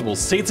have comfortable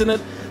seats in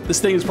it. This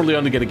thing is probably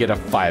only going to get a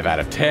 5 out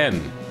of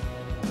 10.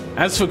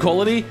 As for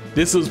quality,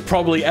 this is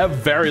probably a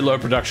very low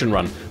production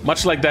run.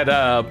 Much like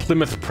that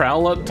Plymouth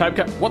Prowler type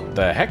car. What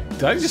the heck?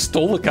 Did I just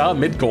stall the car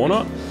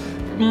mid-corner?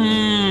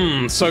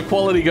 So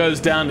quality goes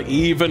down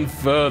even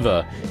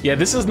further. Yeah,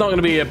 this is not going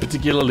to be a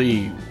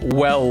particularly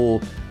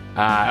well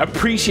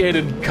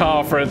appreciated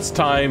car for its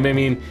time. I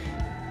mean,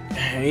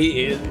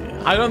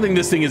 I don't think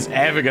this thing is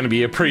ever going to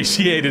be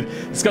appreciated.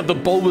 It's got the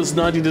bulbous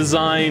 90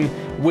 design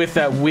with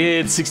that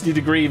weird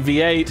 60-degree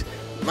V8.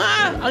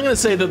 I'm going to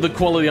say that the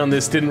quality on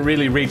this didn't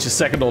really reach a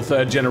second or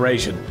third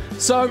generation.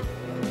 So,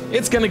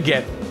 it's going to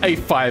get a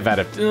 5 out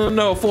of 10.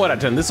 No, a 4 out of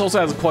 10. This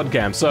also has a quad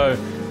cam, so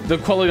the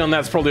quality on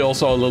that's probably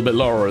also a little bit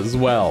lower as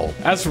well.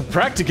 As for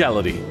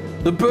practicality,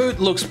 the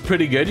boot looks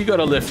pretty good. You got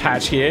a lift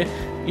hatch here.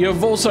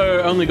 You've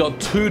also only got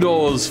 2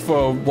 doors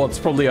for what's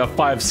probably a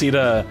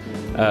 5-seater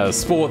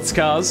sports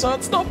car, so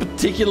it's not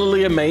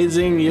particularly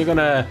amazing. You're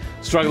gonna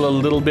struggle a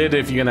little bit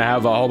if you're gonna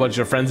have a whole bunch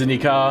of friends in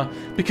your car,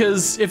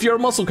 because if you're a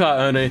muscle car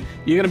owner,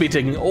 you're gonna be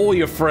taking all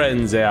your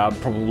friends out,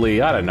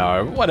 probably, I don't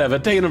know, whatever,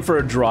 taking them for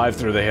a drive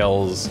through the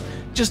hills,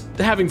 just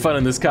having fun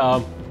in this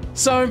car.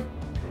 So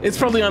it's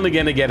probably only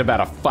going to get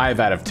about a 5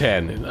 out of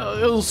 10.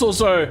 It's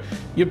also,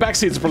 your back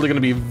seats are probably going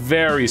to be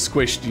very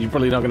squished. You're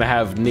probably not going to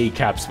have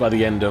kneecaps by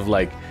the end of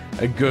like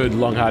a good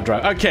long hard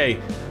drive. Okay,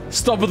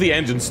 stop with the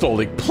engine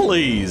stalling,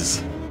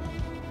 please.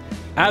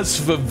 As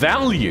for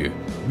value,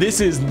 this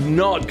is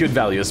not good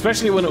value,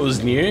 especially when it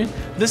was new.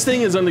 This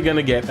thing is only going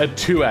to get a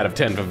 2 out of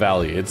 10 for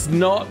value. It's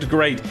not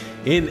great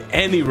in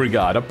any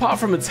regard, apart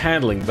from its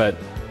handling, but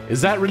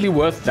is that really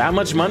worth that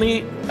much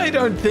money? I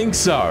don't think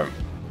so.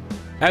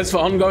 As for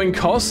ongoing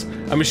costs,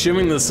 I'm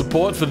assuming the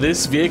support for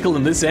this vehicle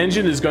and this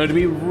engine is going to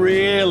be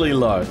really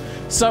low.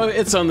 So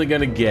it's only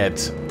going to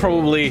get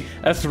probably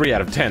a 3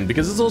 out of 10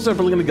 because it's also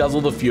probably going to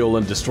guzzle the fuel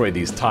and destroy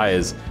these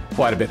tires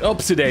quite a bit.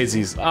 Oopsie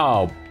daisies.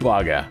 Oh,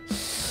 bugger.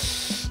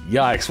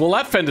 Yikes. Well,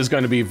 that fender's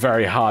going to be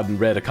very hard and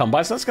rare to come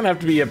by, so that's going to have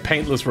to be a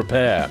paintless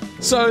repair.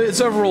 So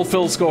its overall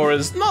fill score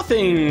is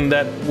nothing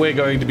that we're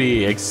going to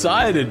be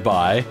excited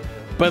by,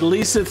 but at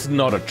least it's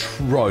not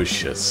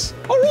atrocious.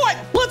 All right,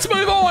 let's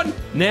move on.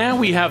 Now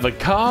we have a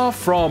car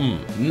from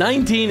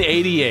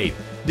 1988.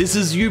 This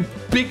is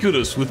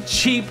ubiquitous with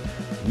cheap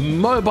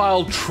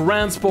mobile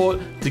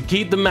transport to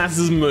keep the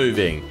masses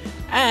moving.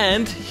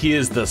 And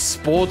here's the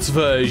sports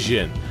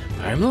version.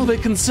 I'm a little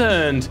bit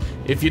concerned.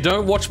 If you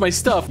don't watch my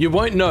stuff, you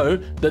won't know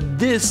that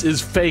this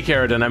is fake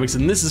aerodynamics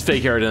and this is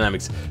fake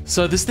aerodynamics.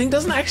 So this thing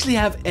doesn't actually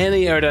have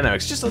any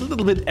aerodynamics, just a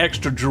little bit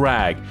extra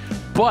drag,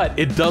 but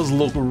it does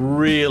look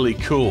really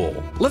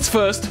cool. Let's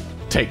first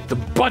take the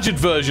budget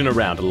version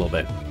around a little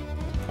bit.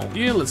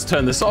 Yeah, let's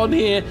turn this on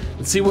here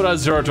and see what our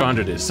 0 to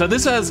 100 is. So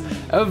this has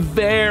a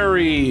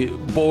very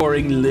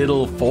boring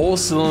little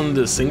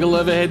 4-cylinder single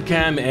overhead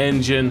cam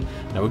engine.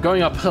 Now we're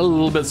going up a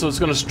little bit, so it's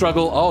going to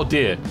struggle. Oh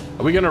dear,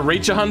 are we going to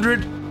reach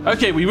 100?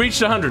 Okay, we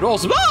reached 100.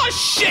 Awesome. Oh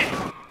shit!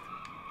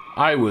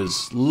 I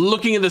was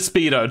looking at the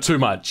speedo too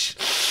much.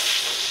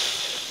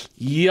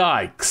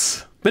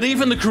 Yikes. But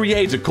even the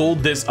creator called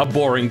this a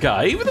boring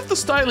car, even if the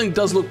styling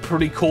does look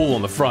pretty cool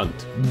on the front.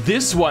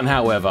 This one,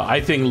 however,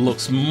 I think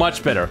looks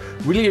much better,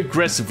 really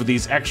aggressive with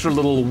these extra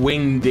little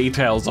wing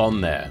details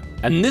on there.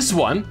 And this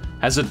one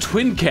has a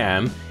twin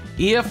cam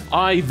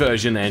EFI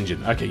version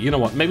engine. Okay, you know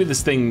what, maybe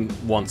this thing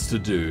wants to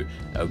do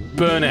a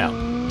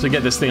burnout to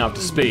get this thing up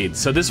to speed.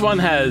 So this one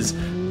has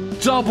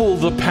double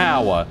the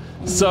power.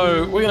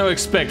 So we're gonna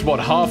expect, what,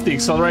 half the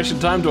acceleration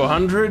time to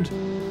 100?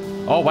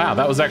 Oh wow,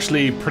 that was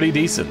actually pretty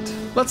decent.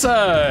 Let's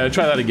try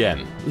that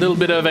again. A little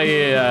bit of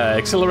a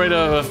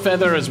accelerator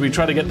feather as we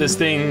try to get this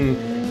thing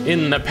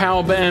in the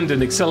power band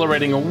and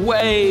accelerating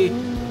away.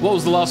 What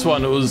was the last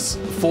one? It was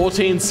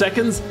 14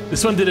 seconds.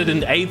 This one did it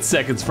in 8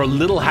 seconds for a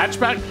little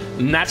hatchback,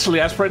 naturally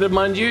aspirated,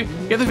 mind you.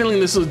 You get the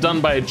feeling this was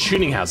done by a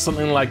tuning house,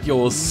 something like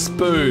your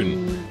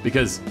Spoon,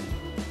 because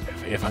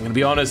if I'm gonna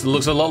be honest, it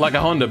looks a lot like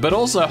a Honda, but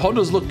also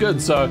Hondas look good,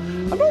 so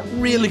I'm not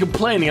really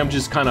complaining, I'm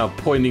just kind of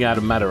pointing out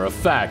a matter of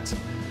fact.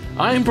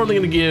 I am probably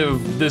going to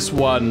give this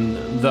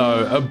one,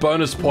 though, a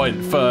bonus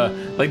point for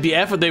like the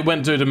effort they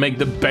went to make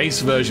the base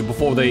version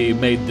before they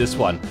made this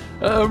one.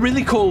 A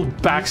really cool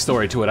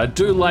backstory to it. I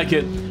do like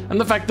it, and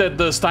the fact that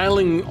the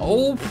styling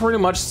all pretty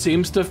much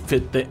seems to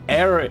fit the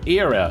era?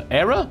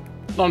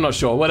 I'm not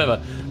sure,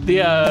 whatever.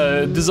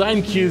 The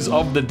design cues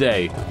of the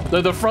day.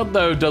 Though the front,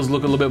 though, does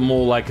look a little bit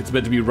more like it's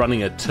meant to be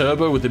running a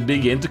turbo with a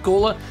big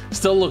intercooler.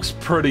 Still looks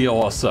pretty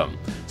awesome.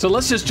 So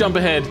let's just jump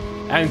ahead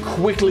and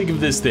quickly give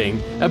this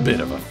thing a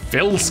bit of a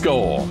fill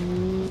score.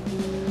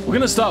 We're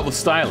gonna start with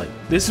styling.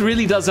 This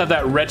really does have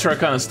that retro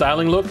kind of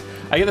styling look.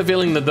 I get the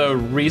feeling that the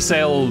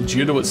resale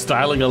due to its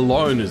styling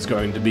alone is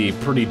going to be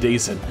pretty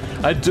decent.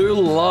 I do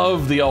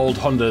love the old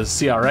Honda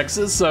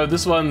CRXs, so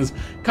this one's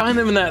kind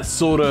of in that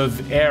sort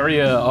of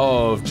area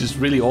of just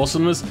really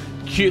awesomeness.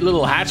 Cute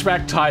little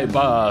hatchback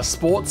type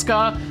sports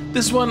car.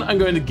 This one I'm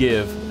going to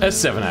give a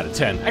 7 out of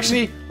 10.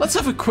 Actually, let's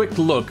have a quick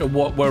look at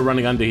what we're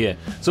running under here.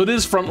 So it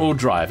is front wheel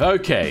drive,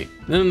 okay.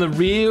 Then in the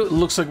rear, it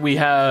looks like we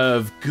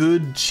have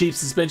good cheap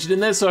suspension in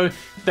there, so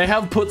they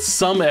have put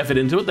some effort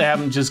into it. They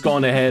haven't just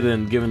gone ahead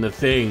and given the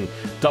thing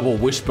double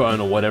wishbone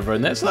or whatever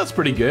in there, so that's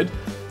pretty good.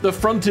 The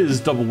front is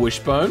double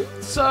wishbone,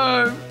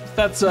 so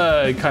that's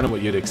kind of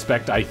what you'd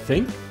expect, I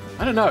think.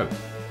 I don't know.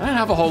 I don't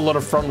have a whole lot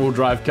of front-wheel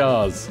drive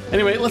cars.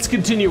 Anyway, let's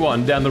continue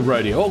on down the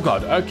road here. Oh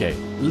god, okay.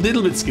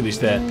 Little bit skittish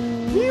there.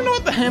 You know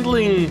what, the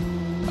handling...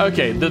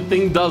 Okay, the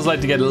thing does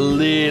like to get a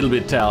little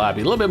bit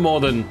tail-happy. A little bit more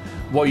than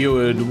what you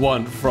would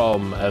want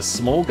from a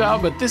small car,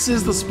 but this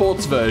is the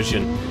sports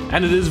version,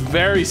 and it is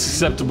very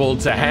susceptible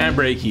to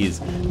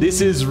handbrakies.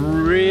 This is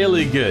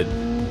really good.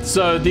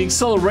 So the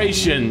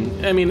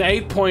acceleration, I mean,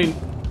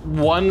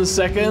 8.1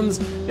 seconds,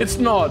 it's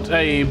not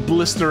a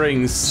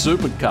blistering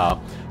supercar.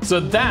 So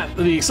that,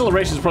 the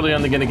acceleration is probably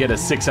only going to get a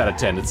 6 out of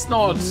 10. It's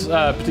not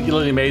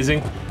particularly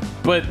amazing,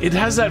 but it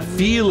has that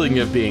feeling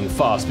of being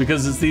fast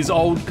because it's these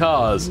old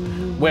cars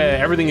where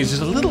everything is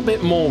just a little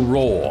bit more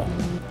raw.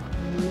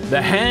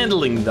 The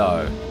handling,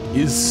 though,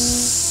 is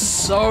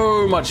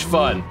so much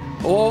fun.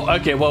 Oh,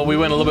 okay, well, we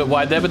went a little bit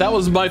wide there, but that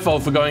was my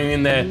fault for going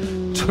in there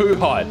too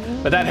hard.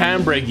 But that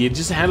handbrake, it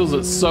just handles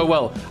it so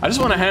well. I just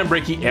want to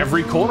handbrake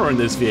every corner in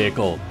this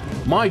vehicle.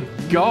 My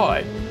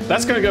God.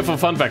 That's going to go for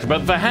fun factor,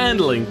 but for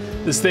handling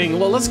this thing,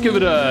 well, let's give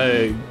it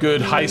a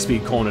good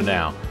high-speed corner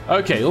now.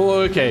 Okay,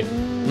 oh, okay.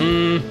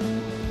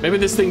 Maybe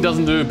this thing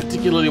doesn't do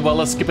particularly well.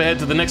 Let's skip ahead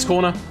to the next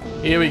corner.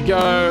 Here we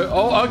go.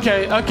 Oh,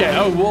 okay, okay.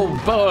 Oh, well,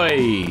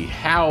 boy,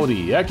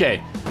 howdy.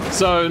 Okay,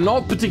 so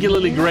not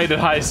particularly great at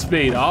high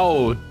speed.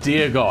 Oh,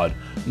 dear God.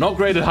 Not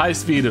great at high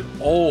speed at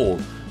all.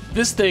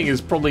 This thing is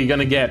probably going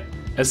to get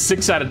a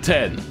 6 out of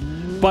 10.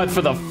 But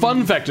for the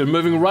fun factor,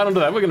 moving right onto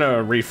that, we're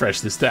gonna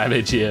refresh this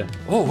damage here.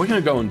 Oh, we're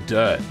gonna go in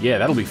dirt. Yeah,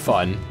 that'll be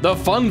fun. The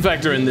fun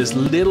factor in this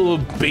little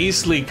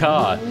beastly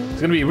car is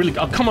gonna be really...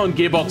 Oh, come on,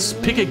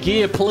 Gearbox. Pick a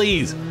gear,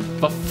 please.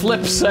 For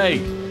flip's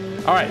sake.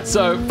 All right,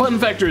 so fun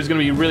factor is gonna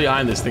be really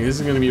high in this thing.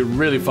 This is gonna be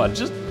really fun.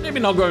 Just maybe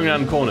not going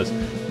around corners.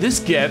 This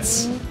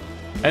gets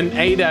an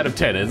 8 out of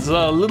 10. It's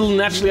a little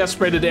naturally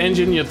aspirated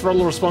engine. Your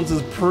throttle response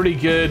is pretty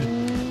good.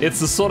 It's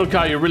the sort of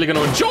car you're really going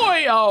to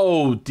enjoy.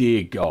 Oh,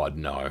 dear God,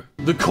 no.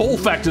 The call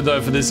factor,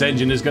 though, for this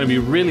engine is going to be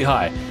really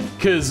high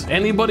because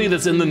anybody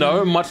that's in the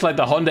know, much like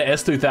the Honda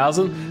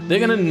S2000, they're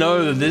going to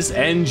know that this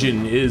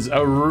engine is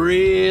a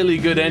really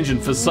good engine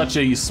for such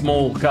a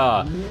small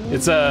car.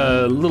 It's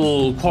a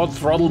little quad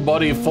throttle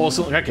body,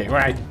 4-cylinder. Okay,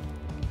 right.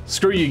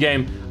 Screw you,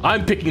 game.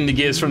 I'm picking the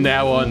gears from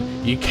now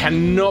on. You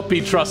cannot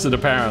be trusted,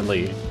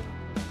 apparently.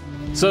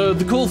 So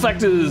the cool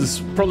factor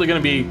is probably going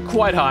to be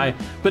quite high,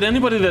 but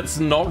anybody that's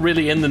not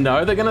really in the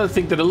know, they're going to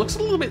think that it looks a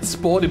little bit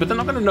sporty, but they're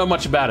not going to know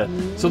much about it.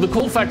 So the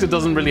cool factor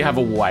doesn't really have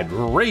a wide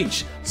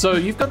reach. So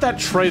you've got that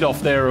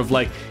trade-off there of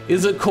like,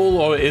 is it cool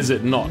or is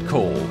it not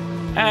cool?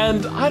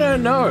 And I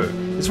don't know.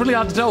 It's really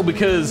hard to tell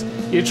because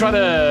you try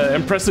to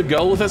impress a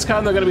girl with this car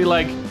and they're going to be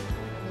like,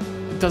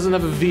 it doesn't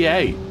have a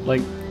V8.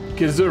 Like,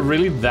 is it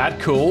really that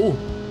cool?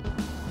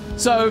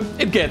 So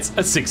it gets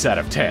a 6 out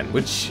of 10,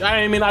 which,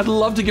 I mean, I'd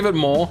love to give it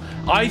more.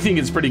 I think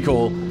it's pretty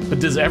cool,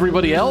 but does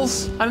everybody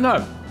else? I don't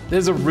know.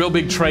 There's a real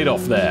big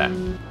trade-off there.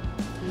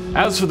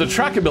 As for the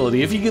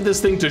trackability, if you get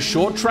this thing to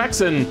short tracks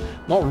and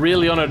not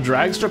really on a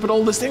drag strip at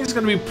all, this thing is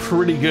going to be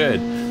pretty good.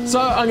 So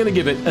I'm going to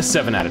give it a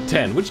 7 out of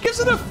 10, which gives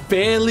it a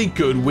fairly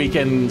good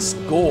weekend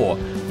score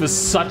for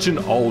such an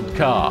old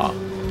car.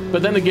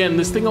 But then again,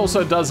 this thing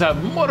also does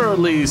have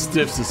moderately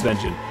stiff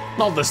suspension.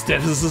 Not the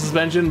stiffest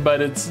suspension,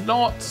 but it's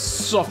not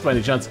soft by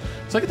any chance.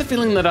 So I get the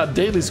feeling that our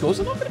daily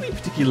scores are not going to be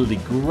particularly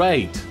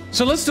great.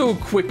 So let's do a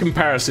quick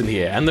comparison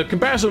here. And the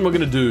comparison we're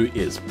going to do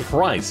is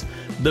price.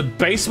 The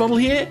base model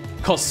here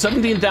costs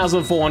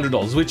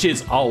 $17,400, which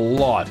is a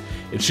lot.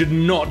 It should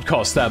not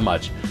cost that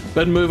much.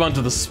 But move on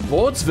to the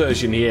sports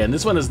version here, and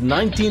this one is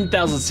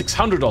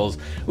 $19,600,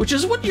 which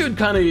is what you'd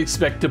kind of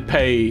expect to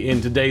pay in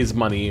today's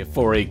money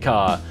for a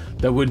car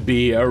that would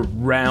be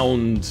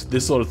around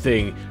this sort of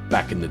thing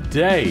back in the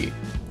day.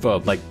 For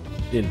like,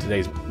 in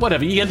today's,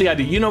 whatever, you get the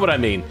idea, you know what I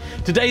mean.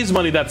 Today's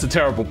money, that's a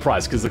terrible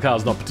price because the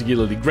car's not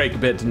particularly great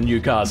compared to new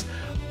cars.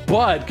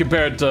 But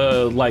compared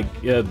to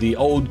like the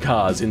old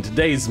cars in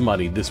today's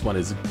money, this one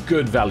is a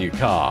good value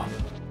car.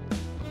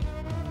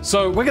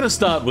 So we're gonna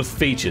start with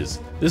features.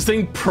 This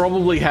thing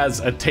probably has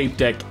a tape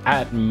deck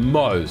at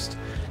most,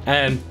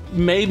 and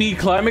maybe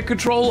climate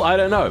control, I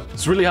don't know.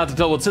 It's really hard to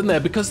tell what's in there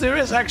because there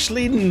is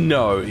actually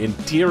no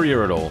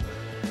interior at all.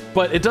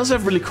 But it does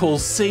have really cool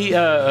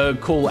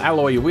cool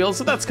alloy wheels,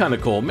 so that's kind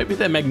of cool. Maybe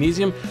they're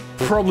magnesium,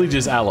 probably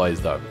just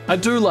alloys though. I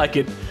do like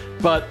it,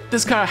 but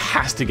this car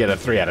has to get a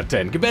 3 out of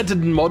 10. Compared to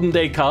modern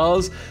day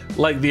cars,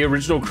 like the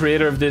original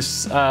creator of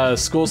this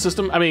score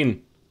system. I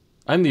mean,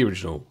 I'm the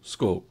original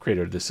score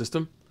creator of this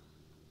system.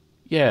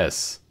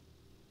 Yes.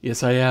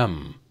 Yes, I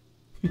am.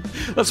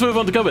 Let's move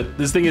on to comfort.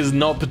 This thing is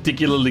not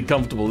particularly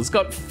comfortable. It's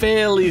got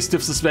fairly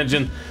stiff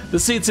suspension. The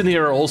seats in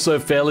here are also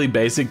fairly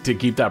basic to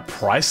keep that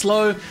price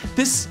low.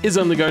 This is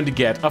only going to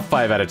get a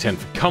 5 out of 10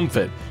 for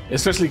comfort,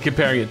 especially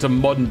comparing it to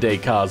modern day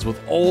cars with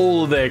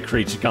all their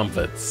creature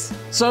comforts.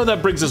 So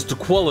that brings us to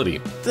quality.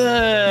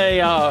 They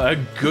are a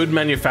good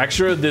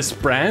manufacturer, this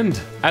brand,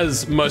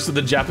 as most of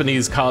the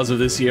Japanese cars of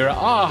this year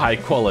are high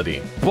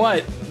quality.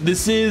 But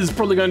this is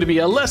probably going to be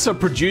a lesser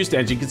produced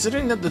engine,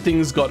 considering that the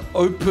thing's got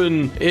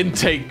open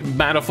intake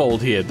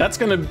manifold here. That's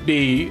going to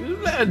be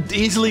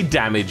easily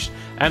damaged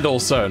and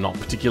also not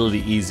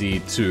particularly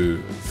easy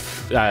to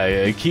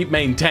keep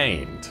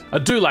maintained. I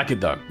do like it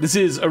though. This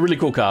is a really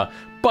cool car,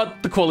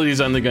 but the quality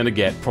is only going to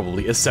get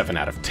probably a 7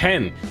 out of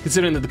 10,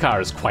 considering that the car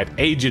is quite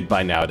aged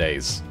by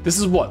nowadays. This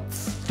is what,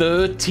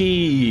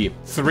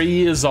 33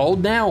 years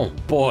old now?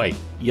 Boy,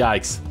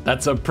 Yikes.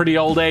 That's a pretty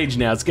old age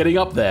now. It's getting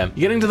up there.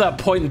 You're getting to that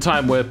point in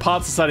time where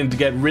parts are starting to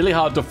get really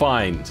hard to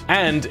find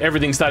and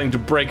everything's starting to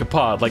break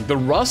apart. Like the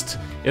rust,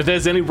 if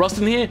there's any rust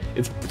in here,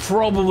 it's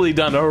probably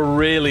done a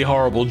really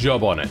horrible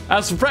job on it.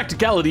 As for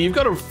practicality, you've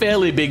got a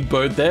fairly big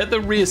boat there. The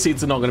rear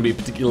seats are not going to be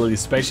particularly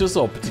spacious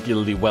or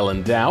particularly well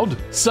endowed.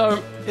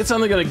 So it's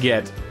only going to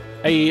get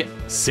a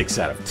 6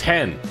 out of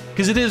 10,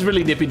 because it is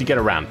really nippy to get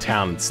around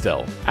town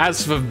still.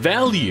 As for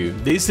value,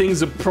 these things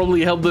have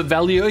probably held their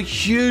value a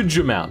huge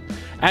amount.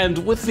 And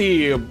with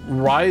the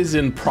rise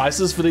in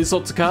prices for these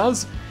sorts of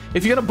cars,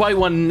 if you're gonna buy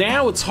one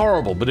now, it's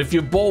horrible. But if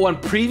you bought one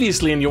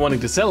previously and you're wanting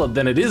to sell it,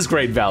 then it is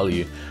great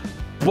value.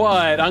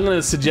 But I'm going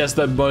to suggest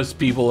that most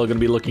people are going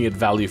to be looking at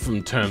value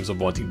from terms of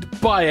wanting to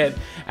buy it,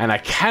 and I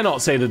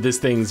cannot say that this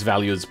thing's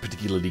value is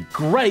particularly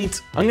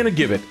great. I'm going to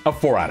give it a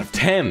 4 out of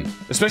 10,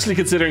 especially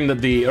considering that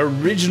the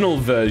original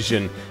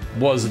version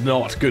was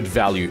not good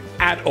value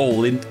at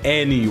all in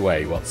any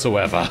way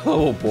whatsoever.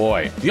 Oh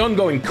boy. The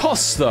ongoing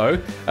costs,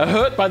 though, are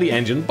hurt by the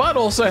engine, but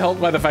also helped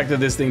by the fact that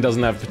this thing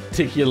doesn't have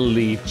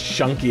particularly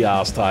chunky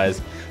ass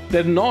tires.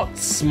 They're not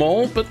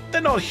small, but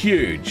they're not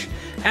huge.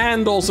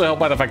 And also helped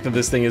by the fact that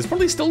this thing is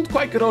probably still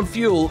quite good on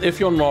fuel if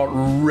you're not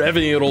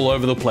revving it all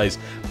over the place.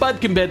 But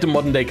compared to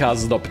modern day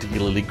cars, it's not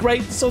particularly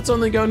great, so it's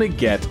only going to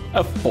get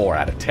a 4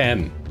 out of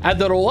 10. Add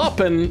that all up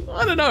and,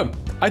 I don't know,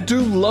 I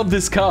do love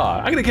this car.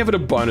 I'm gonna give it a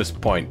bonus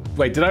point.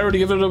 Wait, did I already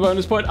give it a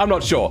bonus point? I'm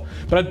not sure,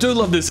 but I do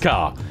love this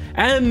car.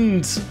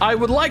 And I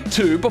would like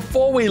to,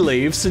 before we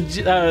leave,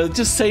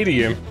 just say to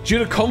you, due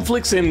to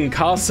conflicts in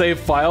car save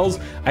files,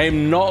 I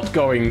am not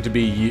going to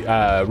be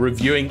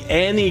reviewing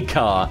any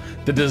car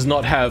that does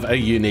not have a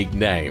unique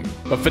name.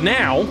 But for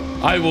now,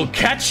 I will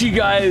catch you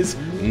guys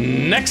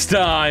next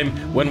time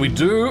when we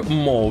do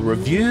more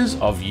reviews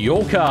of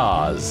your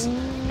cars.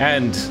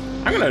 And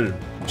I'm gonna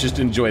just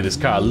enjoy this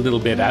car a little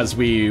bit as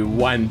we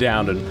wind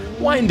down and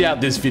wind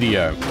out this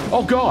video.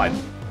 Oh God.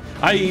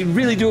 I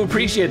really do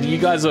appreciate that you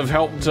guys have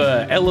helped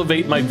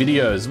elevate my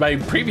videos. My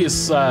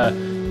previous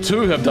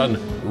two have done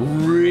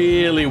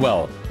really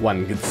well.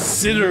 One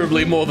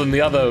considerably more than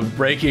the other,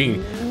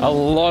 breaking a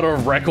lot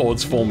of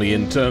records for me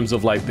in terms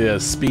of like the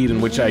speed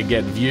in which I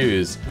get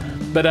views.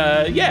 But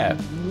yeah,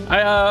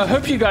 I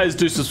hope you guys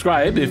do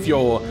subscribe if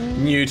you're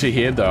new to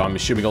here, though I'm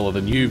assuming all of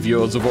the new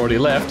viewers have already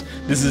left.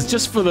 This is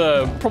just for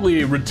the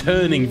probably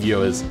returning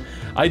viewers.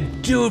 I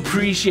do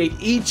appreciate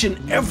each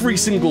and every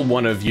single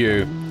one of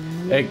you.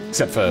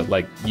 Except for,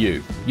 like,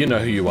 you. You know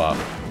who you are.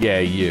 Yeah,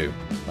 you.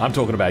 I'm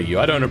talking about you.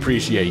 I don't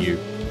appreciate you.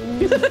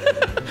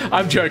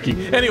 I'm joking.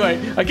 Anyway,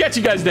 I'll catch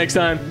you guys next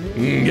time.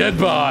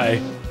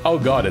 Goodbye. Oh,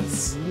 God,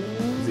 it's...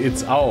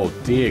 Oh,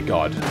 dear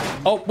God.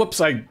 Oh,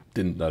 whoops, I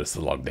didn't notice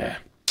the log there.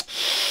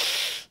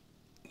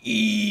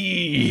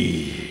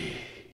 Eee.